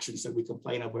unlawful actions that we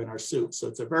complain of in our suit. So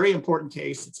it's a very important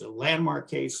case. It's a landmark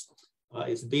case.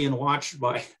 It's being watched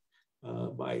by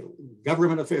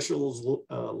government officials,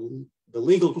 the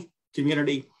legal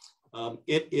community.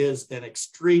 It is an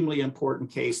extremely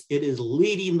important case. It is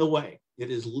leading the way.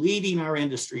 It is leading our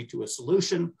industry to a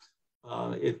solution.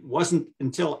 It wasn't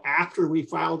until after we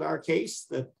filed our case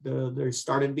that there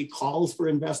started to be calls for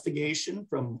investigation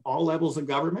from all levels of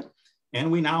government. And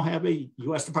we now have a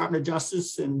U.S. Department of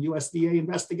Justice and USDA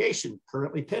investigation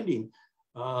currently pending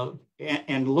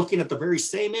and looking at the very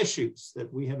same issues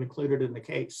that we have included in the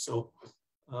case. So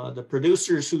the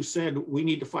producers who said we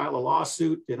need to file a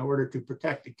lawsuit in order to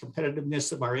protect the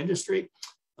competitiveness of our industry,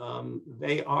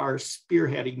 they are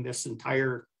spearheading this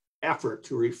entire effort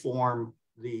to reform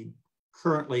the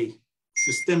currently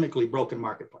systemically broken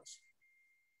marketplace.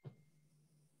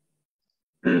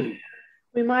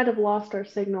 We might have lost our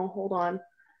signal. Hold on.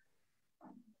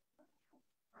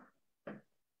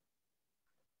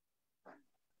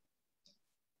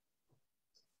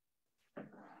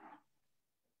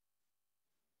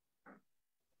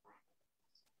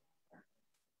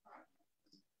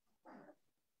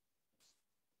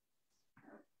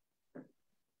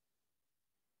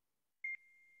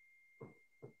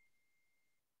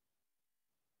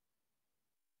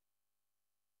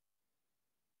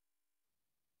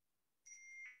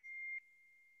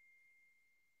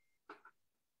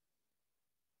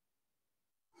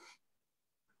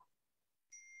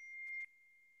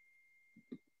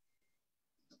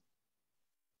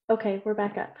 Okay, we're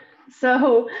back up.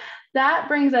 So that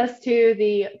brings us to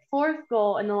the fourth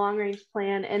goal in the long range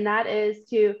plan, and that is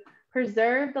to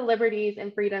preserve the liberties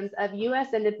and freedoms of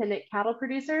U.S. independent cattle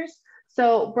producers.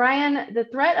 So Bryan, the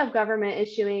threat of government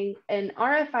issuing an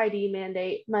RFID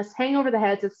mandate must hang over the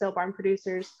heads of sale barn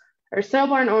producers or sale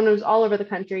barn owners all over the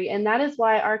country. And that is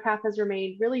why RCAF has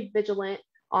remained really vigilant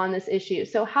on this issue.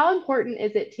 So how important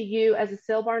is it to you as a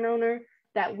sale barn owner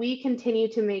that we continue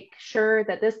to make sure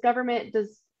that this government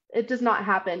does not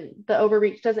happen, the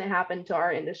overreach doesn't happen to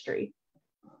our industry?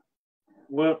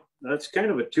 Well, that's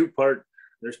kind of a two-part,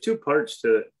 there's two parts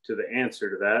to the answer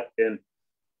to that. And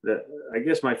I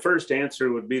guess my first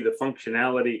answer would be the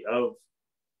functionality of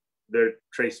their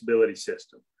traceability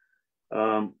system.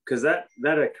 Because that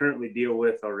I currently deal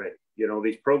with already. You know,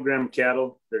 these program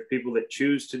cattle, there's people that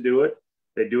choose to do it.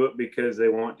 They do it because they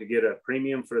want to get a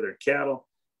premium for their cattle.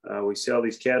 We sell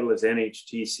these cattle as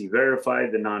NHTC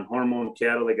verified, the non-hormone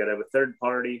cattle. They got to have a third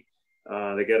party.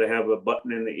 They got to have a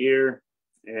button in the ear,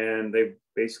 and they've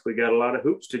basically got a lot of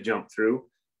hoops to jump through.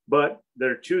 But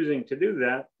they're choosing to do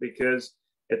that because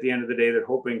at the end of the day, they're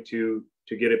hoping to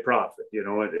get a profit. You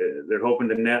know, they're hoping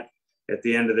to net at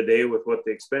the end of the day with what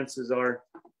the expenses are.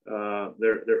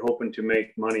 They're hoping to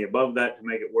make money above that to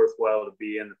make it worthwhile to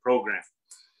be in the program.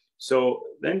 So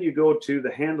then you go to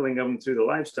the handling of them through the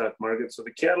livestock market. So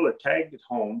the cattle are tagged at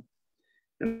home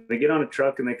and they get on a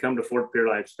truck and they come to Fort Pierre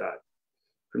Livestock.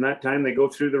 From that time, they go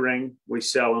through the ring, we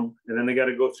sell them, and then they got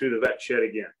to go through the vet shed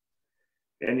again.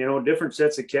 And, you know, different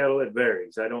sets of cattle, it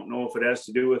varies. I don't know if it has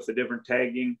to do with the different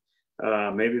tagging,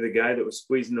 maybe the guy that was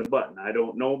squeezing the button. I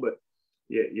don't know, but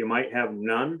you might have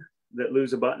none that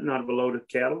lose a button out of a load of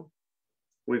cattle.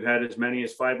 We've had as many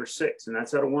as 5 or 6, and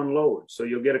that's out of one load. So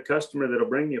you'll get a customer that'll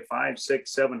bring you 500, 600,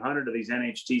 700 of these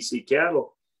NHTC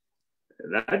cattle.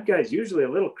 That guy's usually a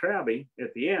little crabby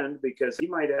at the end because he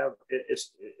might have,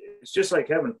 it's just like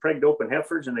having pregged open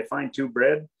heifers and they find 2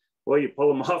 bred. Well, you pull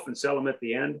them off and sell them at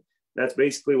the end. That's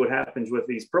basically what happens with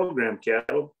these program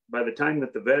cattle. By the time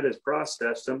that the vet has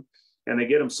processed them and they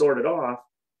get them sorted off,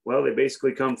 well, they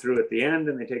basically come through at the end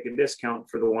and they take a discount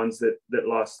for the ones that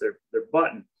lost their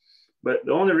button. But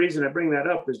the only reason I bring that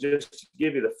up is just to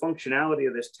give you the functionality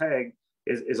of this tag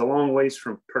is a long ways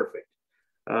from perfect.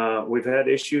 We've had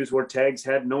issues where tags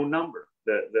had no number.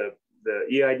 The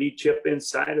EID chip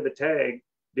inside of the tag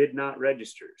did not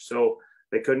register. So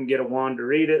they couldn't get a wand to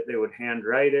read it. They would hand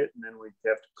write it, and then we'd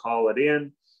have to call it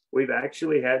in. We've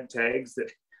actually had tags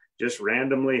that just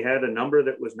randomly had a number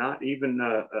that was not even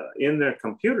in their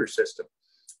computer system,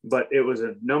 but it was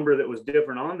a number that was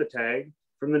different on the tag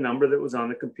from the number that was on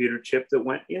the computer chip that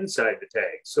went inside the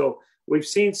tag. So we've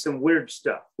seen some weird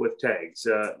stuff with tags.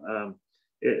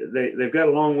 They've got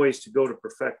a long ways to go to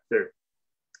perfect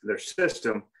their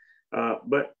system.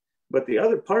 But the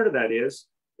other part of that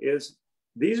is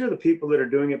these are the people that are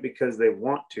doing it because they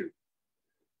want to.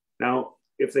 Now,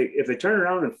 if they turn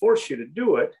around and force you to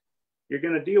do it, you're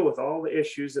going to deal with all the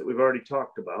issues that we've already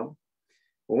talked about.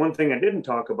 But one thing I didn't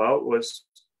talk about was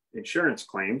insurance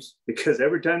claims, because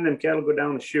every time them cattle go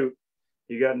down the chute,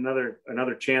 you got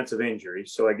another chance of injury.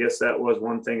 So I guess that was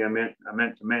one thing I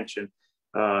meant to mention.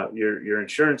 Your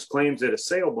insurance claims at a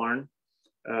sale barn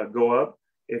go up.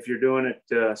 If you're doing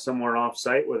it somewhere off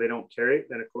site where they don't carry it,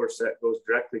 then of course that goes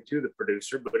directly to the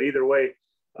producer. But either way,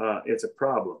 it's a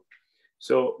problem.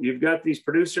 So you've got these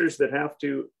producers that have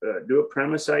to do a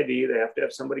premise ID. They have to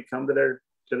have somebody come to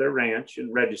their ranch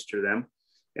and register them.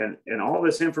 And all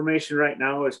this information right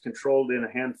now is controlled in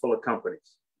a handful of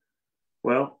companies.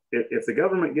 Well, if the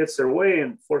government gets their way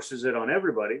and forces it on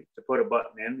everybody to put a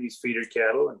button in these feeder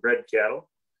cattle and bred cattle,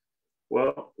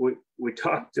 well, we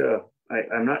talked.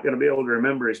 I'm not going to be able to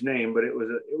remember his name, but it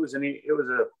was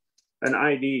an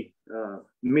ID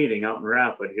meeting out in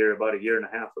Rapid here about a year and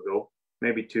a half ago,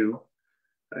 maybe two,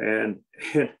 and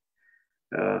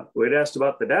we'd asked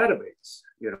about the database.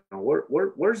 You know,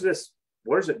 where's this?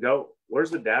 Where's it go?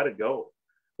 Where's the data go?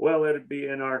 Well, it'd be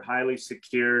in our highly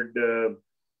secured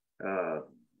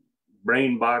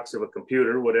brain box of a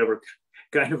computer, whatever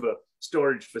kind of a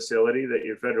storage facility that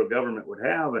your federal government would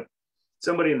have. And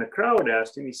somebody in the crowd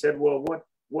asked him, he said, well,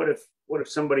 what if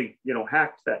somebody, you know,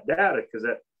 hacked that data? Because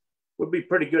that would be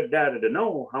pretty good data to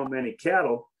know how many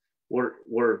cattle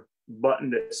were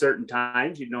buttoned at certain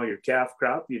times. You'd know your calf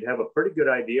crop. You'd have a pretty good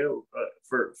idea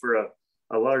for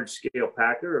a large scale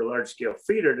packer or a large scale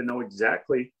feeder to know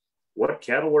exactly what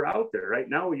cattle were out there. Right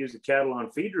now we use a cattle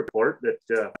on feed report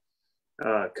that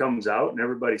comes out and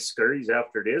everybody scurries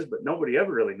after it is, but nobody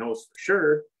ever really knows for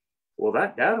sure. Well,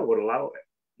 that data would allow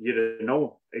you to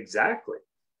know exactly.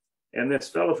 And this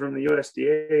fellow from the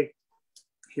USDA,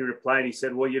 he replied, he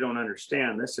said, well, you don't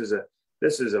understand. This is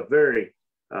a very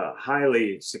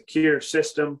highly secure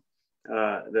system.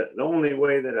 The only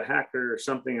way that a hacker or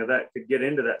something of that could get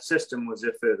into that system was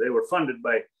if they were funded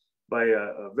by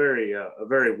a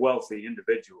very wealthy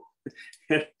individual.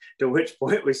 To which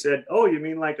point we said, oh, you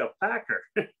mean like a packer?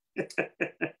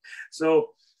 So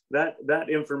that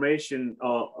information,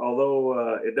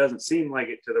 although it doesn't seem like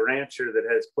it to the rancher that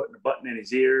has putting a button in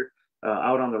his ear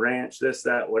out on the ranch, this,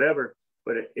 that, whatever.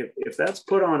 But if that's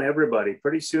put on everybody,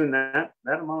 pretty soon that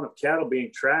amount of cattle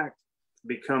being tracked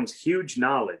becomes huge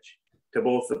knowledge to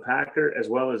both the packer as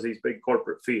well as these big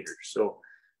corporate feeders. So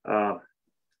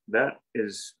that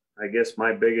is, I guess,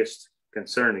 my biggest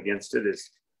concern against it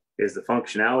is the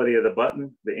functionality of the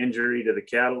button, the injury to the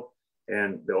cattle,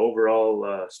 and the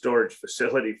overall storage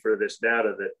facility for this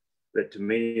data that to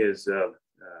me is a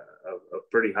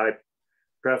pretty high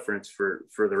preference for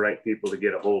the right people to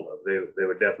get a hold of. They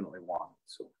would definitely want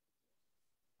it.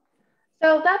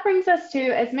 So that brings us to,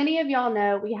 as many of y'all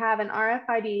know, we have an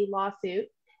RFID lawsuit.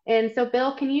 And so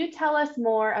Bill, can you tell us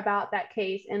more about that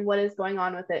case and what is going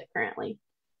on with it currently?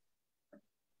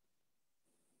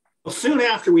 Well, soon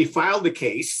after we filed the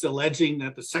case alleging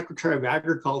that the Secretary of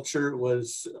Agriculture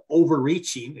was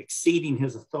overreaching, exceeding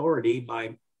his authority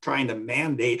by trying to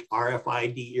mandate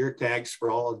RFID ear tags for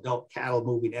all adult cattle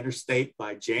moving interstate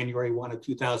by January 1 of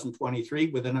 2023,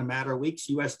 within a matter of weeks,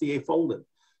 USDA folded.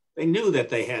 They knew that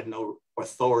they had no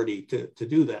authority to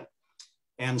do that.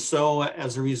 And so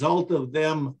as a result of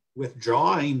them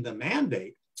withdrawing the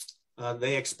mandate,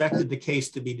 they expected the case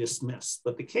to be dismissed.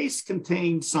 But the case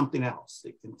contained something else.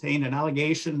 It contained an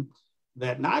allegation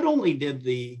that not only did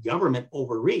the government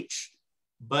overreach,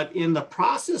 but in the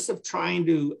process of trying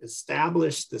to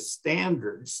establish the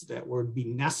standards that would be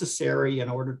necessary in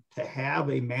order to have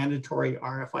a mandatory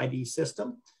RFID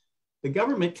system, the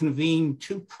government convened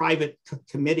two private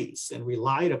committees and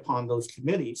relied upon those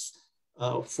committees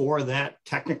for that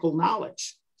technical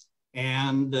knowledge.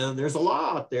 And there's a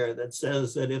law out there that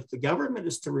says that if the government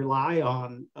is to rely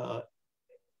on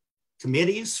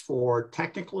committees for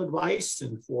technical advice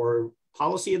and for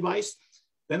policy advice,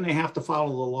 then they have to follow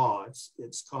the law.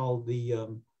 It's called the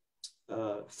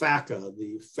FACA,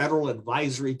 the Federal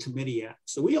Advisory Committee Act.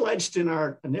 So we alleged in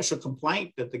our initial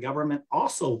complaint that the government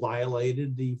also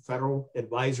violated the Federal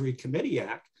Advisory Committee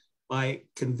Act by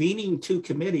convening two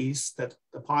committees that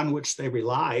upon which they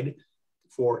relied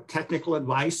for technical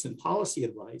advice and policy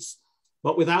advice,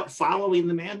 but without following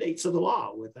the mandates of the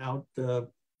law, without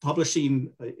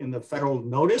publishing in the federal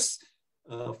notice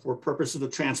for purposes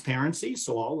of transparency,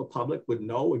 so all the public would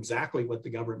know exactly what the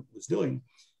government was doing.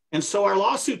 And so our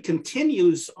lawsuit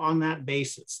continues on that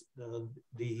basis.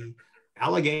 The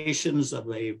allegations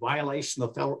of a violation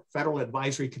of the Federal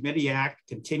Advisory Committee Act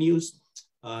continues.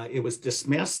 It was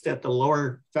dismissed at the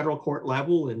lower federal court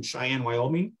level in Cheyenne,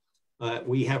 Wyoming.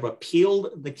 We have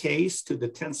appealed the case to the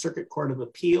 10th Circuit Court of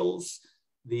Appeals.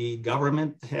 The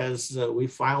government has, we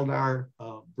filed our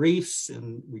briefs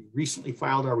and we recently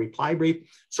filed our reply brief.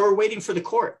 So we're waiting for the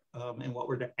court. And what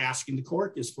we're asking the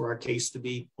court is for our case to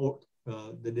be,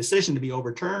 the decision to be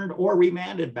overturned or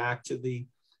remanded back to the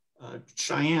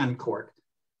Cheyenne court,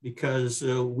 because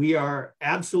we are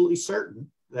absolutely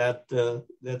certain that the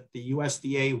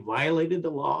USDA violated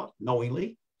the law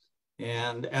knowingly.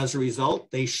 And as a result,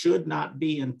 they should not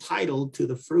be entitled to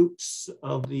the fruits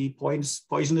of the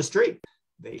poisonous tree.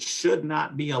 they should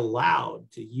not be allowed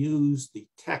to use the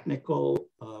technical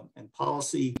and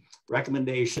policy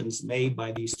recommendations made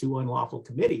by these two unlawful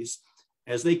committees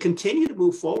as they continue to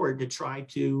move forward to try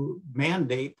to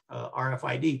mandate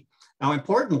RFID. Now,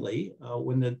 importantly,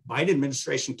 when the Biden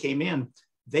administration came in,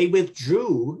 they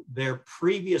withdrew their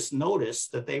previous notice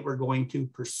that they were going to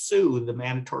pursue the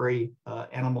mandatory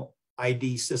animal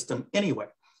ID system anyway.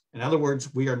 In other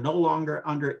words, we are no longer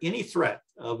under any threat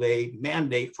of a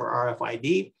mandate for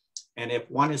RFID. And if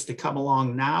one is to come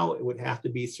along now, it would have to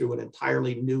be through an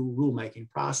entirely new rulemaking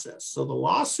process. So the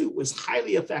lawsuit was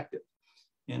highly effective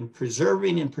in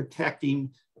preserving and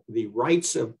protecting the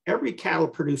rights of every cattle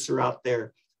producer out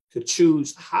there to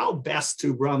choose how best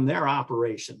to run their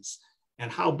operations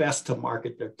and how best to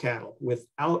market their cattle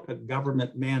without a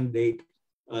government mandate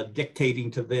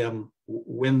dictating to them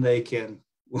when they can,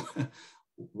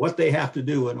 what they have to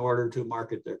do in order to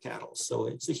market their cattle. So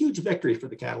it's a huge victory for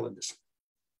the cattle industry.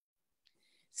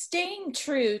 Staying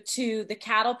true to the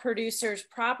cattle producers'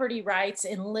 property rights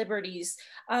and liberties,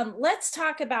 let's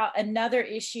talk about another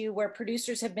issue where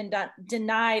producers have been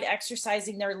denied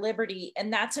exercising their liberty,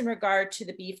 and that's in regard to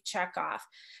the beef checkoff.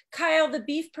 Kyle, the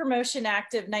Beef Promotion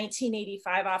Act of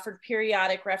 1985 offered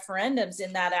periodic referendums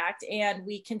in that act, and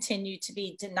we continue to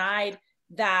be denied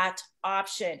that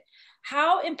option.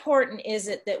 How important is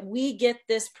it that we get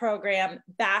this program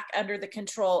back under the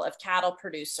control of cattle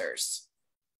producers?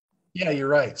 Yeah, you're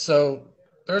right. So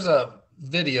there's a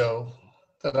video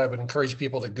that I would encourage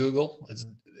people to Google.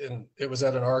 It was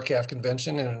at an RCAF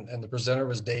convention, and the presenter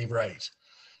was Dave Wright.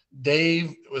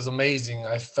 Dave was amazing,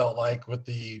 I felt like, with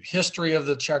the history of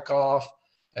the checkoff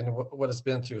and what it's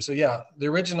been through. So yeah, the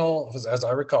original was, as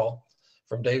I recall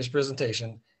from Dave's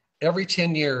presentation, every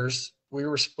 10 years, we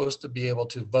were supposed to be able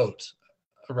to vote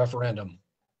a referendum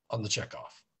on the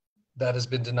checkoff. That has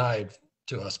been denied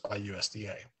to us by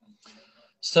USDA.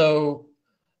 So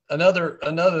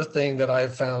another thing that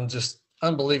I've found just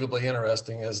unbelievably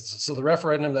interesting is, so the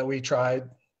referendum that we tried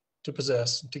to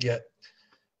get,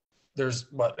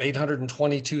 there's what,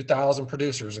 822,000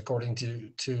 producers according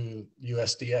to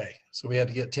USDA. So we had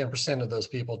to get 10% of those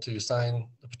people to sign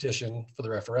the petition for the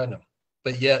referendum.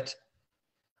 But yet,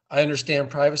 I understand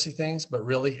privacy things, but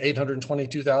really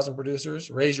 822,000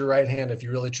 producers? Raise your right hand if you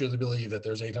really truly believe that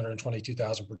there's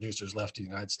 822,000 producers left in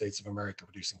the United States of America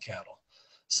producing cattle.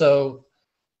 So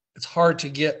it's hard to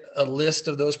get a list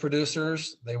of those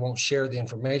producers. They won't share the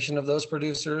information of those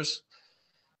producers.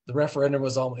 The referendum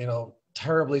was all,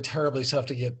 terribly, terribly tough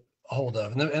to get a hold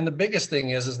of. And the biggest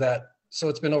thing is that, so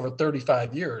it's been over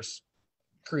 35 years.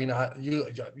 Karina, you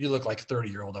look like a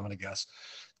 30-year-old, I'm going to guess.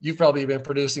 You've probably been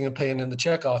producing and paying in the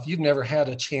checkoff. You've never had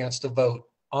a chance to vote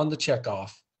on the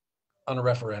checkoff on a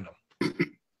referendum.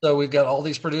 So we've got all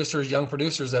these producers, young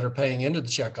producers that are paying into the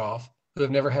checkoff who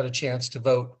have never had a chance to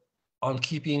vote on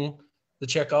keeping the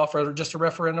checkoff or just a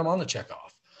referendum on the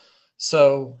checkoff.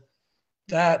 So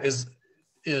that is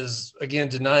again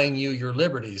denying you your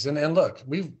liberties. And look,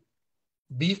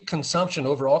 beef consumption,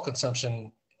 overall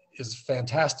consumption is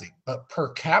fantastic, but per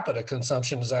capita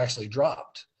consumption has actually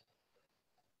dropped.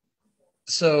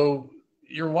 So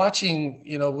you're watching,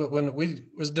 when we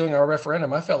was doing our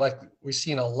referendum, I felt like we've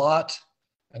seen a lot,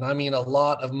 and I mean a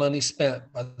lot of money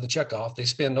spent by the checkoff. They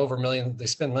spend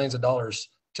millions of dollars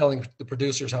telling the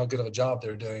producers how good of a job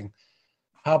they're doing.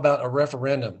 How about a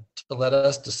referendum to let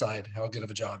us decide how good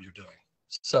of a job you're doing?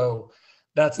 So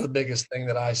that's the biggest thing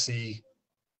that I see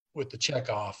with the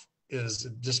checkoff, is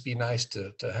just be nice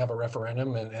to have a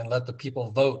referendum and let the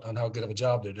people vote on how good of a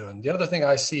job they're doing. The other thing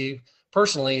I see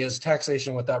personally is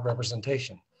taxation without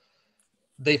representation.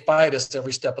 They fight us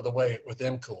every step of the way with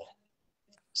MCOOL.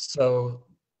 So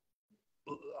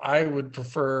I would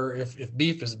prefer, if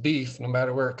beef is beef, no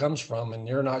matter where it comes from, and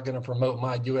you're not going to promote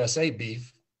my USA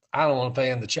beef, I don't want to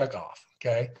pay in the checkoff,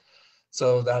 okay?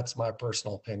 So that's my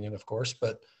personal opinion, of course,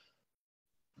 but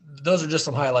those are just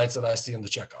some highlights that I see in the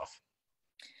checkoff.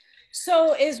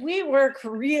 So as we work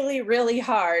really, really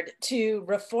hard to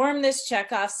reform this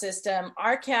checkoff system,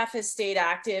 RCAF has stayed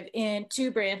active in two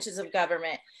branches of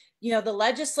government. The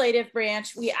legislative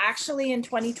branch, we actually in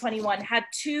 2021 had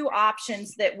two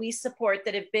options that we support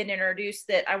that have been introduced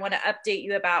that I want to update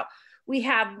you about. We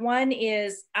have one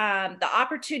is the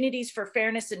Opportunities for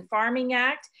Fairness in Farming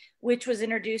Act, which was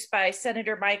introduced by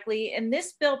Senator Mike Lee. And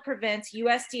this bill prevents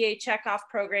USDA checkoff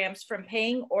programs from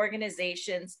paying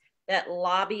organizations that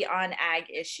lobby on ag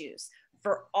issues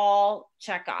for all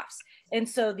checkoffs. And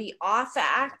so the OFF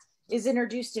Act is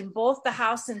introduced in both the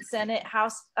House and Senate.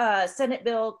 Senate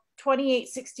Bill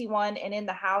 2861, and in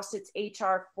the House it's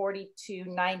HR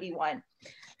 4291.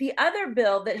 The other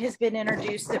bill that has been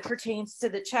introduced that pertains to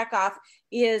the checkoff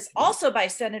is also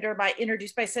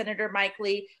introduced by Senator Mike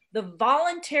Lee, the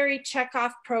Voluntary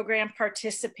Checkoff Program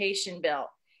Participation Bill.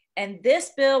 And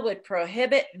this bill would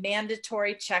prohibit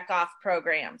mandatory checkoff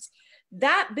programs.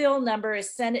 That bill number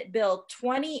is Senate Bill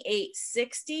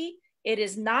 2860. It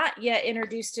is not yet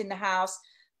introduced in the House,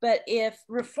 but if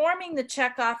reforming the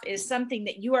checkoff is something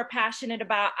that you are passionate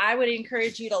about, I would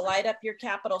encourage you to light up your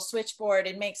Capitol switchboard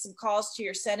and make some calls to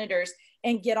your senators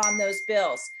and get on those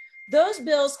bills. Those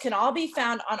bills can all be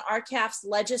found on RCAF's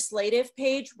legislative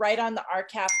page right on the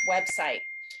RCAF website.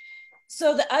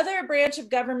 So the other branch of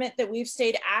government that we've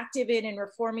stayed active in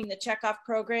reforming the checkoff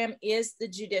program is the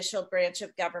judicial branch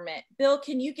of government. Bill,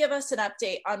 can you give us an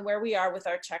update on where we are with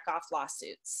our checkoff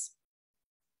lawsuits?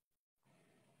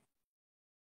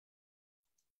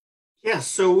 Yes,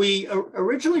 so we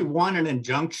originally won an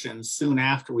injunction soon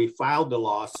after we filed the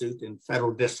lawsuit in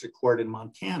federal district court in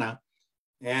Montana,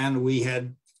 and we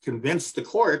had convinced the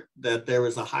court that there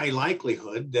was a high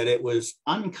likelihood that it was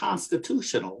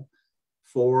unconstitutional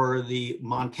for the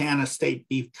Montana State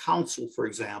Beef Council, for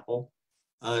example,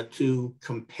 to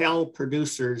compel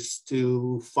producers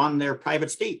to fund their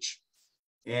private speech.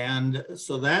 And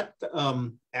so that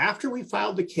after we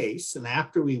filed the case and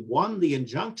after we won the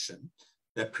injunction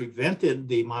that prevented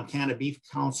the Montana Beef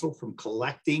Council from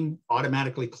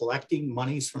automatically collecting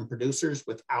monies from producers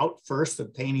without first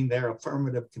obtaining their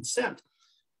affirmative consent,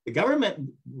 the government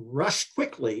rushed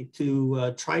quickly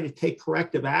to try to take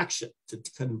corrective action to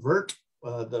convert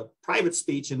the private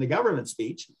speech into government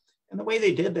speech. And the way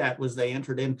they did that was they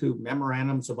entered into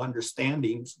memorandums of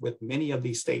understandings with many of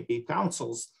these state beef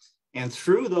councils. And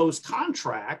through those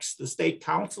contracts, the state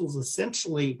councils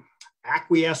essentially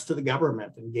acquiesced to the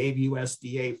government and gave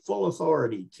USDA full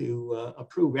authority to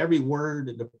approve every word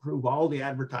and approve all the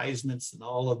advertisements and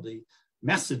all of the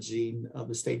messaging of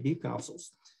the state beef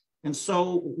councils. And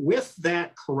so with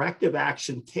that corrective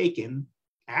action taken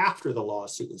after the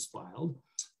lawsuit was filed,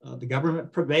 the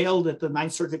government prevailed at the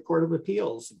Ninth Circuit Court of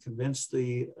Appeals and convinced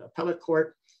the appellate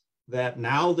court that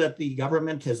now that the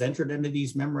government has entered into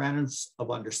these memorandums of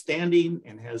understanding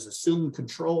and has assumed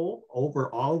control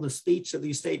over all the speech of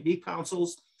these state beef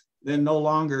councils, then no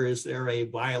longer is there a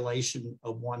violation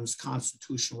of one's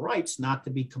constitutional rights not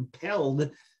to be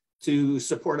compelled to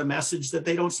support a message that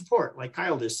they don't support. Like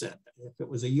Kyle just said, if it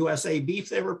was a USA beef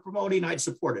they were promoting, I'd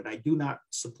support it. I do not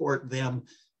support them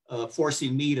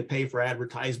forcing me to pay for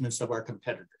advertisements of our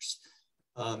competitors.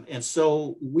 And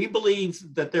so we believe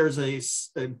that there's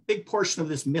a big portion of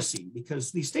this missing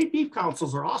because these state beef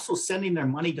councils are also sending their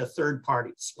money to third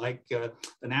parties like the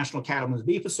National Cattlemen's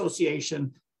Beef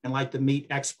Association and like the Meat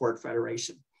Export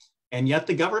Federation. And yet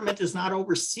the government is not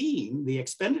overseeing the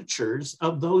expenditures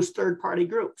of those third party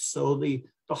groups. So the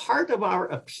heart of our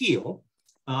appeal,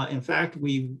 in fact,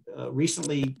 we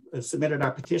recently submitted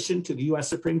our petition to the US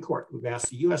Supreme Court. We've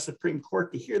asked the US Supreme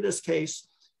Court to hear this case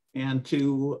and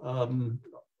to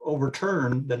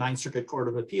overturn the Ninth Circuit Court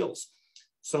of Appeals.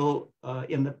 So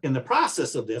in the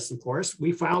process of this, of course,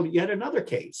 we filed yet another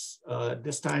case,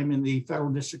 this time in the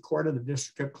Federal District Court of the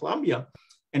District of Columbia.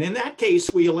 And in that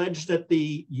case, we alleged that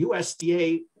the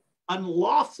USDA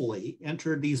unlawfully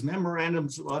entered these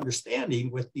memorandums of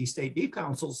understanding with the state beef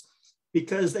councils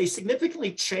because they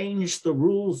significantly changed the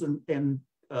rules and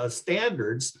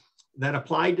standards that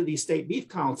applied to these state beef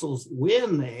councils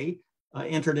when they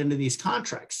entered into these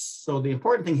contracts. So the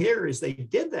important thing here is they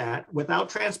did that without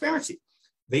transparency.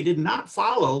 They did not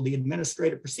follow the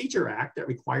Administrative Procedure Act that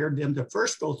required them to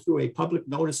first go through a public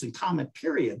notice and comment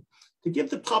period to give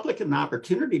the public an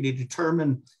opportunity to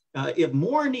determine if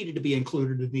more needed to be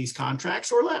included in these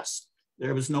contracts or less.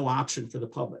 There was no option for the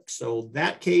public. So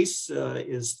that case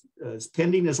is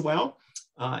pending as well.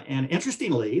 And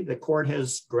interestingly, the court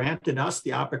has granted us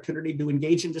the opportunity to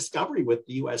engage in discovery with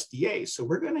the USDA. So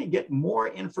we're going to get more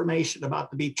information about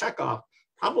the beef checkoff,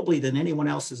 probably than anyone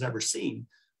else has ever seen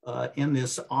in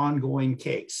this ongoing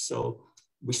case. So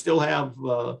we still have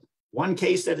one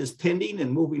case that is pending and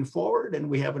moving forward, and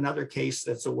we have another case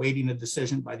that's awaiting a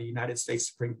decision by the United States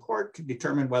Supreme Court to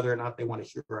determine whether or not they want to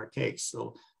hear our case.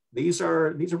 So these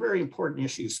are very important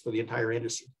issues for the entire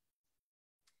industry.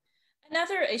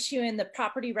 Another issue in the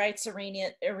property rights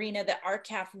arena that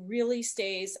RCAF really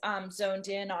stays zoned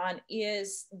in on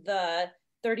is the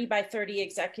 30 by 30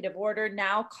 executive order,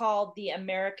 now called the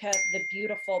America the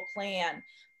Beautiful Plan.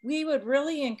 We would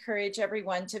really encourage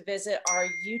everyone to visit our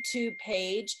YouTube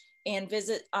page and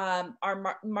visit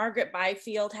Margaret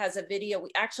Byfield has a video,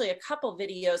 actually a couple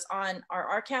videos on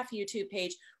our RCAF YouTube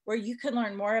page where you can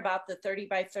learn more about the 30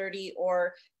 by 30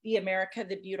 or the America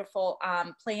the Beautiful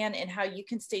plan and how you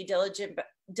can stay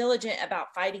diligent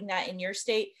about fighting that in your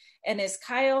state. And as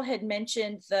Kyle had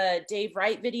mentioned, the Dave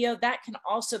Wright video, that can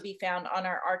also be found on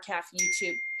our RCAF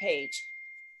YouTube page.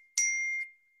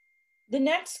 The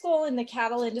next goal in the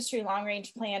cattle industry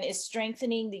long-range plan is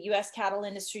strengthening the U.S. cattle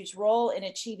industry's role in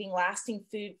achieving lasting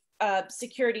food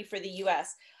security for the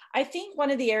U.S. I think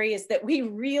one of the areas that we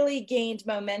really gained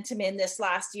momentum in this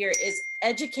last year is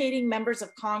educating members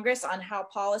of Congress on how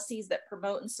policies that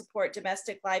promote and support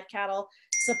domestic live cattle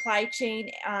supply chain,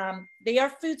 they are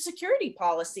food security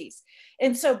policies.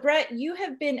 And so, Brett, you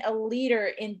have been a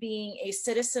leader in being a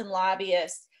citizen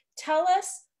lobbyist. Tell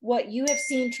us what you have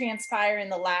seen transpire in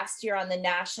the last year on the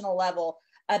national level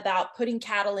about putting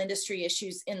cattle industry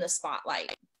issues in the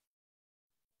spotlight.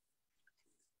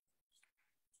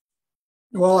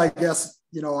 Well, I guess,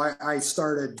 I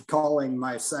started calling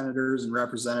my senators and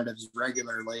representatives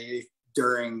regularly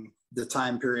during the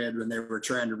time period when they were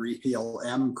trying to repeal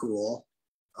MCOOL.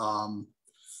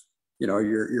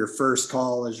 Your first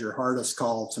call is your hardest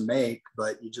call to make,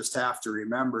 but you just have to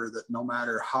remember that no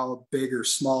matter how big or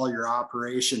small your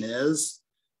operation is,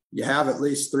 you have at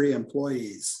least 3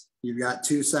 employees. You've got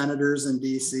 2 senators in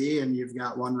DC and you've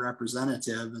got 1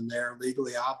 representative, and they're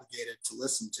legally obligated to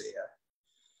listen to you.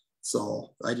 So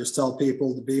I just tell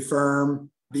people to be firm,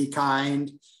 be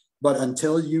kind, but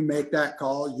until you make that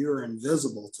call, you're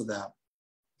invisible to them.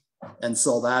 And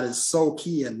so that is so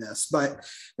key in this. But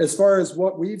as far as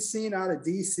what we've seen out of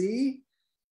DC,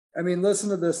 I mean, listen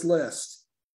to this list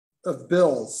of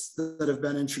bills that have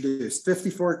been introduced.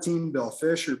 5014 bill,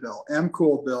 Fisher bill,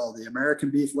 MCOOL bill, the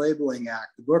American Beef Labeling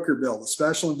Act, the Booker bill, the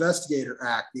Special Investigator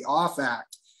Act, the OFF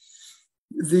Act,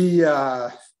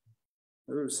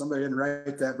 somebody didn't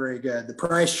write that very good. The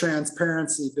price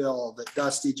transparency bill that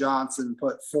Dusty Johnson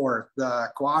put forth, the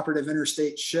cooperative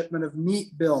interstate shipment of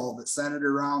meat bill that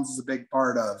Senator Rounds is a big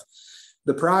part of,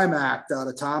 the Prime Act out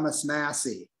of Thomas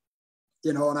Massey,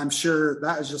 and I'm sure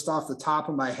that was just off the top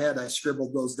of my head. I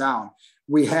scribbled those down.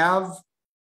 We have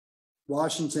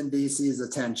Washington, D.C.'s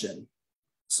attention.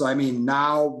 So, I mean,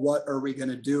 now what are we going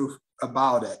to do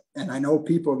about it? And I know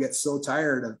people get so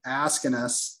tired of asking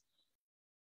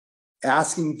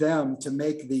them to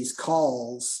make these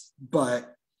calls,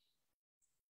 but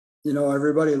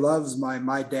everybody loves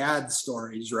my dad's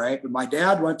stories, right? But my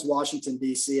dad went to Washington,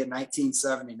 D.C. in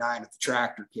 1979 at the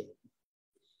Tractor King,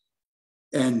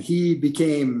 and he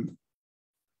became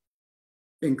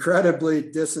incredibly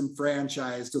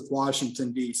disenfranchised with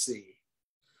Washington, D.C.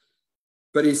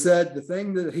 But he said the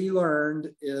thing that he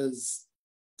learned is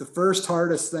the first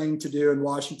hardest thing to do in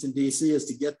Washington, D.C. is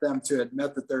to get them to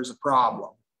admit that there's a problem.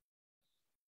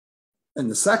 And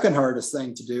the second hardest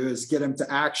thing to do is get them to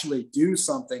actually do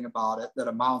something about it that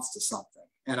amounts to something.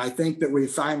 And I think that we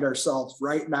find ourselves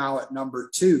right now at number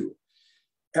 2.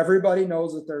 Everybody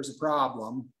knows that there's a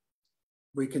problem.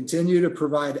 We continue to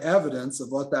provide evidence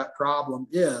of what that problem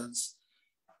is.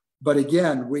 But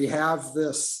again, we have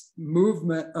this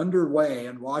movement underway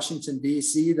in Washington,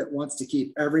 D.C. that wants to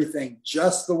keep everything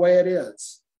just the way it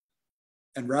is.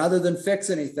 And rather than fix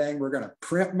anything, we're going to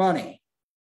print money.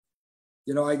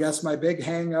 I guess my big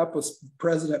hang up with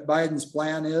President Biden's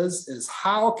plan is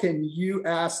how can you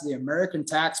ask the American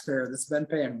taxpayer that's been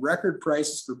paying record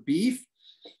prices for beef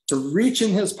to reach in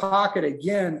his pocket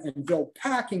again and build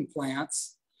packing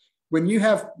plants when you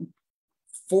have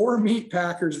 4 meat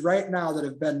packers right now that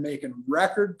have been making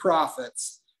record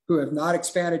profits who have not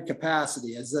expanded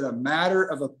capacity? Is it a matter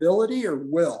of ability or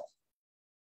will?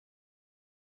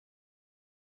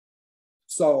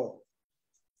 So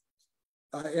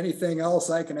anything else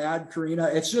I can add, Karina?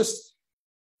 It's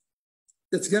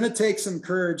going to take some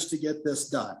courage to get this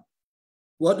done.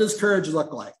 What does courage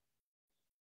look like?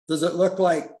 Does it look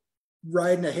like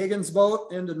riding a Higgins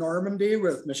boat into Normandy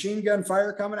with machine gun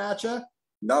fire coming at you?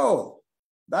 No,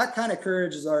 that kind of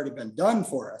courage has already been done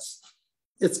for us.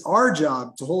 It's our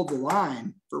job to hold the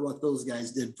line for what those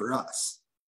guys did for us.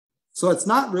 So it's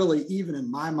not really even in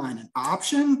my mind an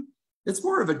option. It's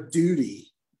more of a duty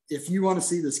if you want to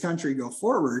see this country go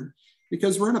forward,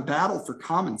 because we're in a battle for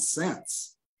common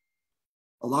sense.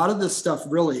 A lot of this stuff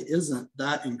really isn't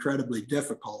that incredibly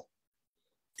difficult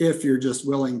if you're just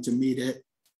willing to meet it,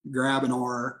 grab an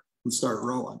oar, and start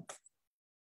rowing.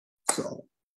 So,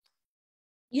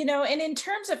 and in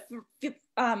terms of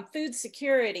food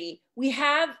security, we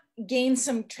have gained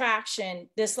some traction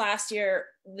this last year.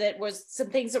 That was some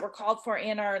things that were called for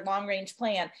in our long-range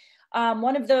plan.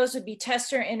 One of those would be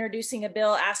Tester introducing a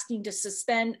bill asking to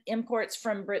suspend imports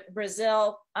from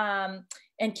Brazil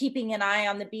and keeping an eye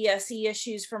on the BSE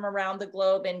issues from around the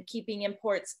globe and keeping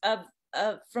imports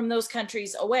from those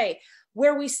countries away.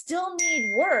 Where we still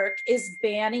need work is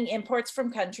banning imports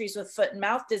from countries with foot and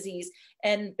mouth disease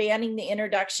and banning the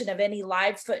introduction of any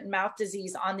live foot and mouth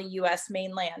disease on the US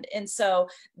mainland. And so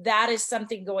that is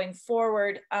something going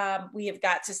forward we have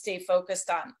got to stay focused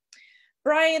on.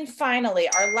 Bryan, finally,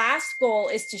 our last goal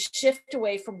is to shift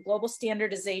away from global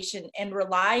standardization and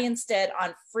rely instead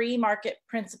on free market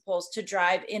principles to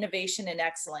drive innovation and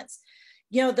excellence.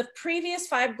 You know, the previous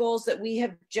 5 goals that we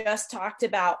have just talked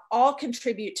about all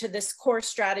contribute to this core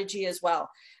strategy as well.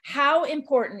 How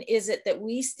important is it that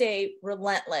we stay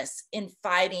relentless in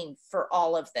fighting for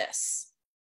all of this?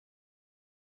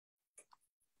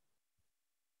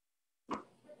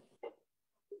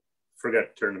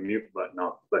 Forgot to turn the mute button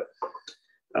off, but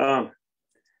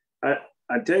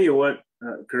I tell you what,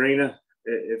 Karina,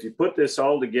 if you put this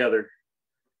all together,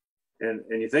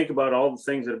 and you think about all the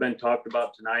things that have been talked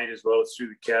about tonight, as well as through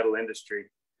the cattle industry,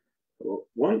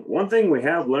 one thing we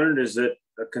have learned is that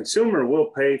a consumer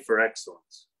will pay for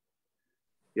excellence,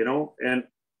 you know, and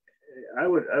I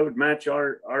would match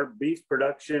our beef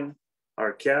production,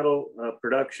 our cattle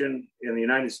production in the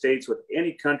United States with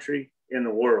any country in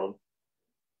the world.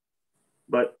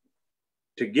 But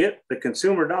to get the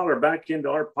consumer dollar back into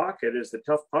our pocket is the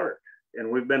tough part, and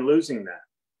we've been losing that.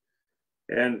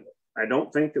 And I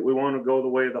don't think that we want to go the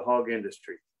way of the hog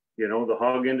industry. You know, the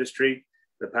hog industry,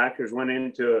 the packers went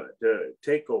into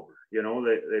takeover. You know,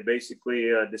 they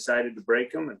basically decided to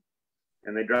break them,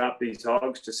 and they dropped these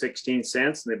hogs to 16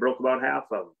 cents, and they broke about half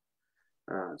of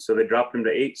them. So they dropped them to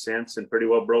 8 cents and pretty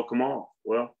well broke them all.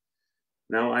 Well,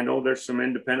 now I know there's some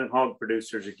independent hog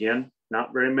producers again,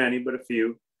 not very many, but a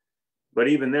few. But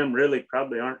even them really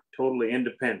probably aren't totally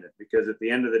independent, because at the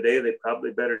end of the day, they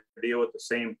probably better deal with the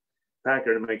same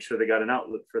packer to make sure they got an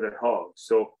outlet for their hogs.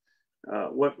 So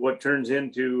what turns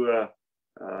into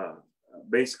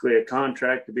basically a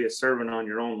contract to be a servant on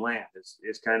your own land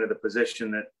is kind of the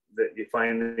position that you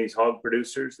find these hog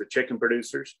producers, the chicken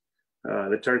producers,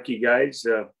 the turkey guys.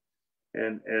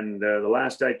 And the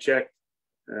last I checked,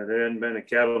 there hadn't been a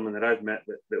cattleman that I've met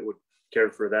that would care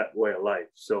for that way of life.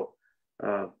 So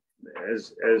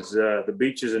as the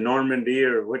beaches of Normandy,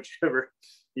 or whichever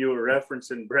you were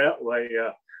referencing, Brett, why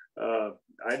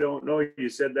I don't know, you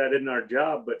said that in our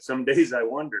job, but some days I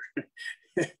wonder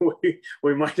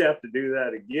we might have to do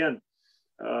that again.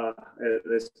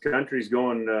 This country's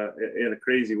going in a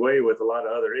crazy way with a lot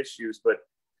of other issues,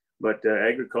 but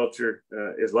agriculture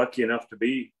is lucky enough to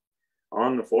be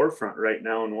on the forefront right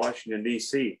now in Washington,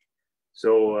 D.C.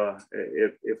 So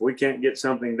if we can't get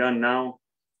something done now,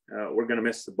 we're going to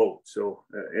miss the boat. So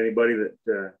anybody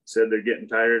that said they're getting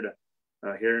tired of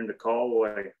hearing the call,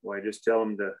 why just tell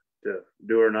them to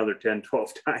do it another 10,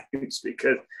 12 times,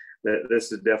 because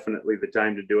this is definitely the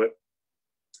time to do it.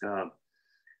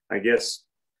 I guess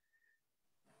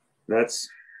that's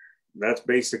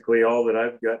basically all that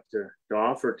I've got to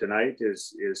offer tonight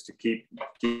is to keep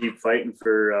fighting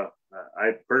for.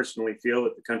 I personally feel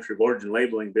that the country of origin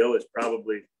labeling bill is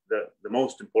probably the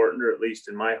most important, or at least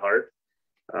in my heart.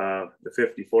 The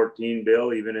 5014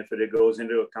 bill, even if it goes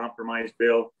into a compromise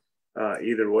bill,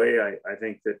 either way, I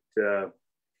think that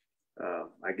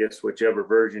I guess whichever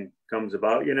version comes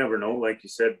about, you never know. Like you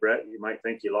said, Brett, you might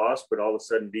think you lost, but all of a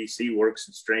sudden DC works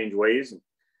in strange ways, and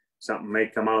something may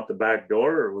come out the back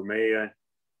door, or we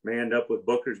may end up with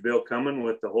Booker's bill coming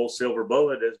with the whole silver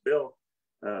bullet, as Bill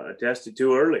attested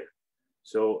to earlier.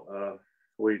 So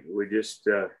we just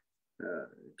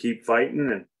keep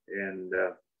fighting, and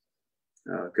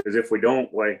because if we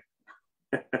don't, why,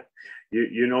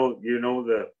 you know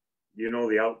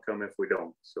the outcome if we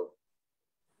don't. So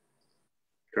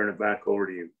turn it back over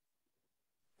to you.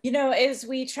 You know, as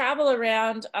we travel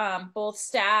around both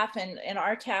staff and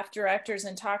RCAF directors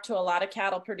and talk to a lot of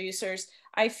cattle producers,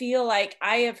 I feel like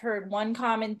I have heard one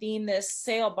common theme this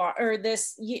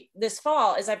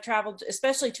fall as I've traveled,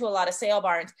 especially to a lot of sale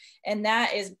barns, and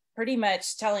that is pretty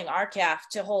much telling RCAF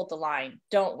to hold the line,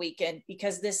 don't weaken,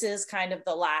 because this is kind of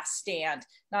the last stand.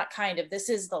 Not kind of, this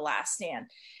is the last stand.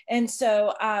 And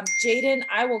so, Jaden,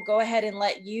 I will go ahead and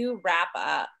let you wrap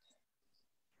up.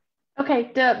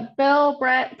 Okay, Bill,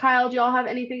 Brett, Kyle, do y'all have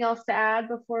anything else to add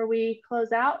before we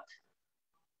close out?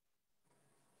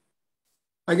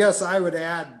 I guess I would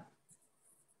add,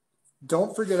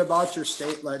 don't forget about your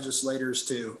state legislators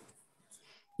too.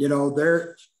 You know,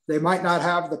 they might not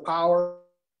have the power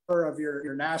of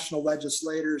your national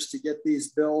legislators to get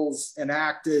these bills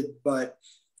enacted, but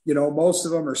you know, most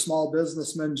of them are small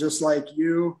businessmen just like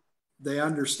you. They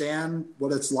understand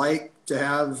what it's like to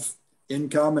have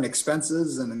income and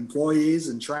expenses and employees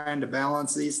and trying to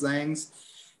balance these things.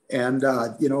 And,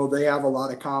 you know, they have a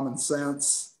lot of common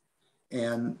sense.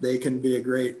 and they can be a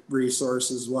great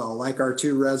resource as well. Like our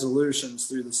 2 resolutions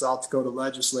through the South Dakota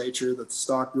legislature that the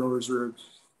stock growers were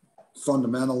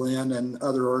fundamental in, and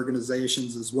other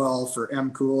organizations as well for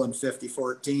MCOOL and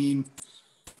 5014.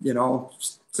 You know,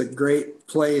 it's a great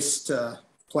place to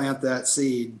plant that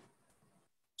seed.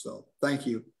 So thank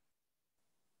you.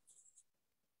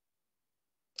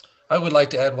 I would like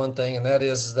to add one thing, and that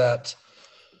is that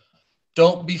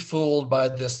don't be fooled by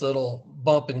this little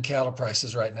bump in cattle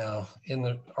prices right now.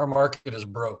 Our market is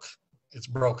broke. It's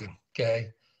broken. Okay.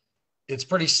 It's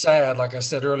pretty sad, like I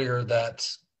said earlier, that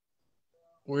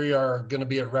we are going to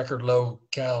be at record low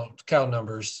cow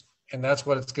numbers, and that's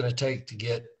what it's going to take to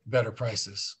get better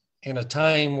prices in a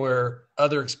time where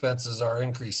other expenses are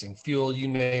increasing, fuel, you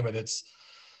name it. It's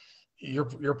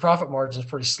your profit margin is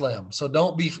pretty slim. So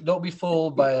don't be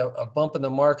fooled by a bump in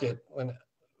the market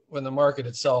when the market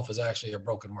itself is actually a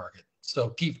broken market. So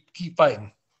keep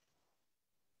fighting.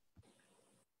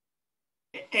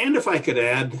 And if I could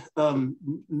add,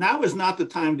 now is not the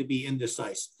time to be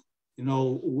indecisive. You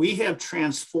know, we have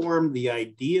transformed the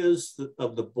ideas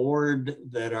of the board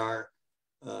that are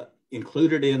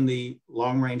included in the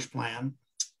long-range plan.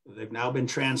 They've now been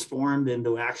transformed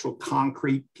into actual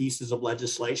concrete pieces of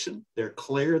legislation. They're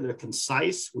clear, they're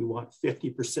concise. We want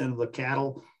 50% of the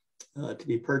cattle to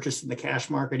be purchased in the cash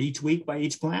market each week by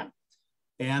each plant.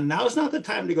 And now is not the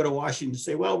time to go to Washington and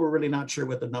say, well, we're really not sure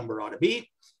what the number ought to be.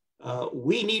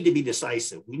 We need to be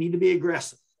decisive. We need to be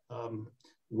aggressive.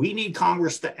 We need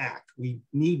Congress to act. We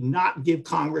need not give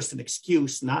Congress an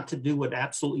excuse not to do what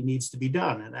absolutely needs to be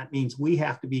done. And that means we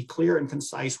have to be clear and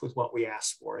concise with what we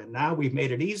ask for. And now we've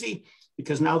made it easy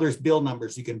because now there's bill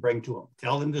numbers you can bring to them.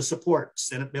 Tell them to support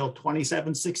Senate Bill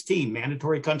 2716,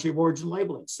 mandatory country of origin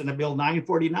labeling, Senate Bill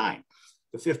 949,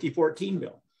 the 5014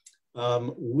 bill.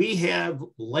 We have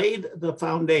laid the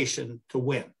foundation to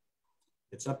win.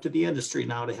 It's up to the industry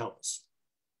now to help us.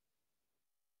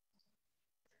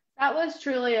 That was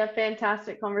truly a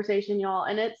fantastic conversation, y'all.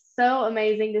 And it's so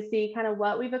amazing to see kind of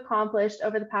what we've accomplished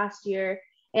over the past year.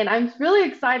 And I'm really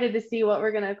excited to see what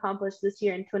we're going to accomplish this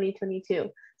year in 2022.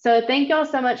 So thank y'all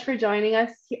so much for joining us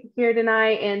here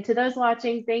tonight. And to those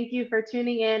watching, thank you for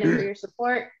tuning in and for your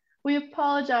support. We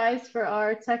apologize for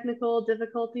our technical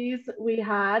difficulties we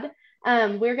had.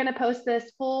 We're going to post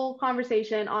this full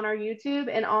conversation on our YouTube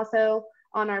and also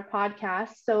on our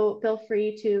podcast. So feel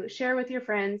free to share with your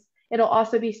friends. It'll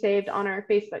also be saved on our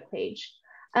Facebook page.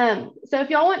 So if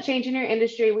y'all want change in your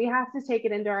industry, we have to take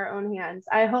it into our own hands.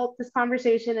 I hope this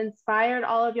conversation inspired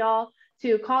all of y'all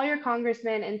to call your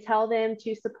congressman and tell them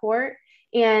to support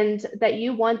and that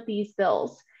you want these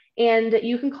bills. And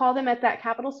you can call them at that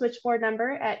Capitol switchboard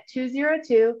number at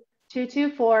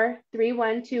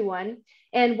 202-224-3121.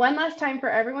 And one last time for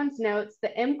everyone's notes,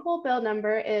 the MCOOL bill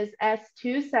number is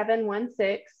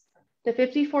S2716. The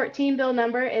 5014 bill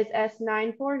number is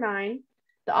S949.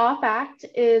 The OFF Act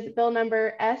is bill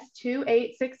number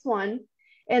S2861.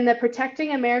 And the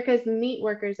Protecting America's Meat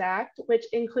Workers Act, which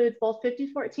includes both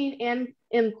 5014 and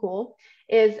MCOOL,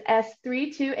 is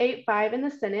S3285 in the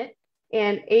Senate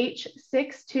and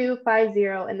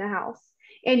H6250 in the House.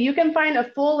 And you can find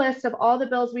a full list of all the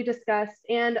bills we discussed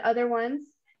and other ones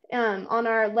on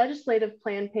our legislative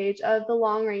plan page of the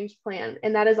long range plan,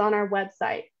 and that is on our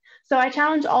website. So I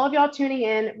challenge all of y'all tuning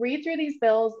in, read through these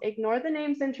bills, ignore the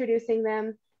names introducing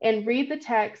them, and read the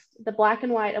text, the black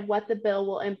and white of what the bill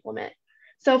will implement.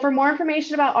 So for more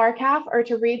information about RCAP or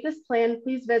to read this plan,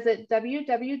 please visit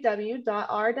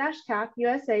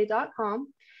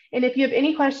www.r-capusa.com. And if you have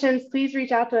any questions, please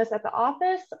reach out to us at the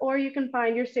office, or you can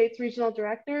find your state's regional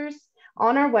directors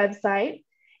on our website.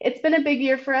 It's been a big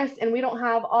year for us and we don't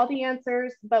have all the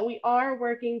answers, but we are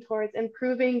working towards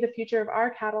improving the future of our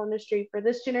cattle industry for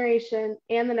this generation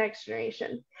and the next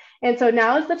generation. And so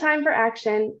now is the time for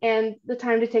action and the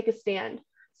time to take a stand.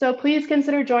 So please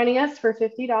consider joining us for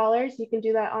 $50. You can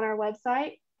do that on our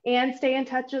website, and stay in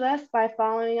touch with us by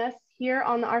following us here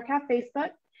on the RCAP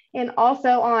Facebook and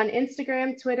also on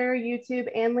Instagram, Twitter, YouTube,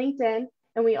 and LinkedIn.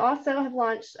 And we also have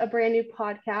launched a brand new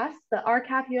podcast, the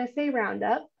RCAP USA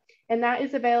Roundup, and that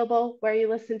is available where you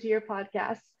listen to your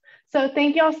podcasts. So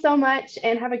thank y'all so much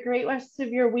and have a great rest of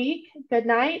your week. Good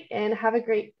night and have a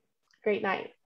great night.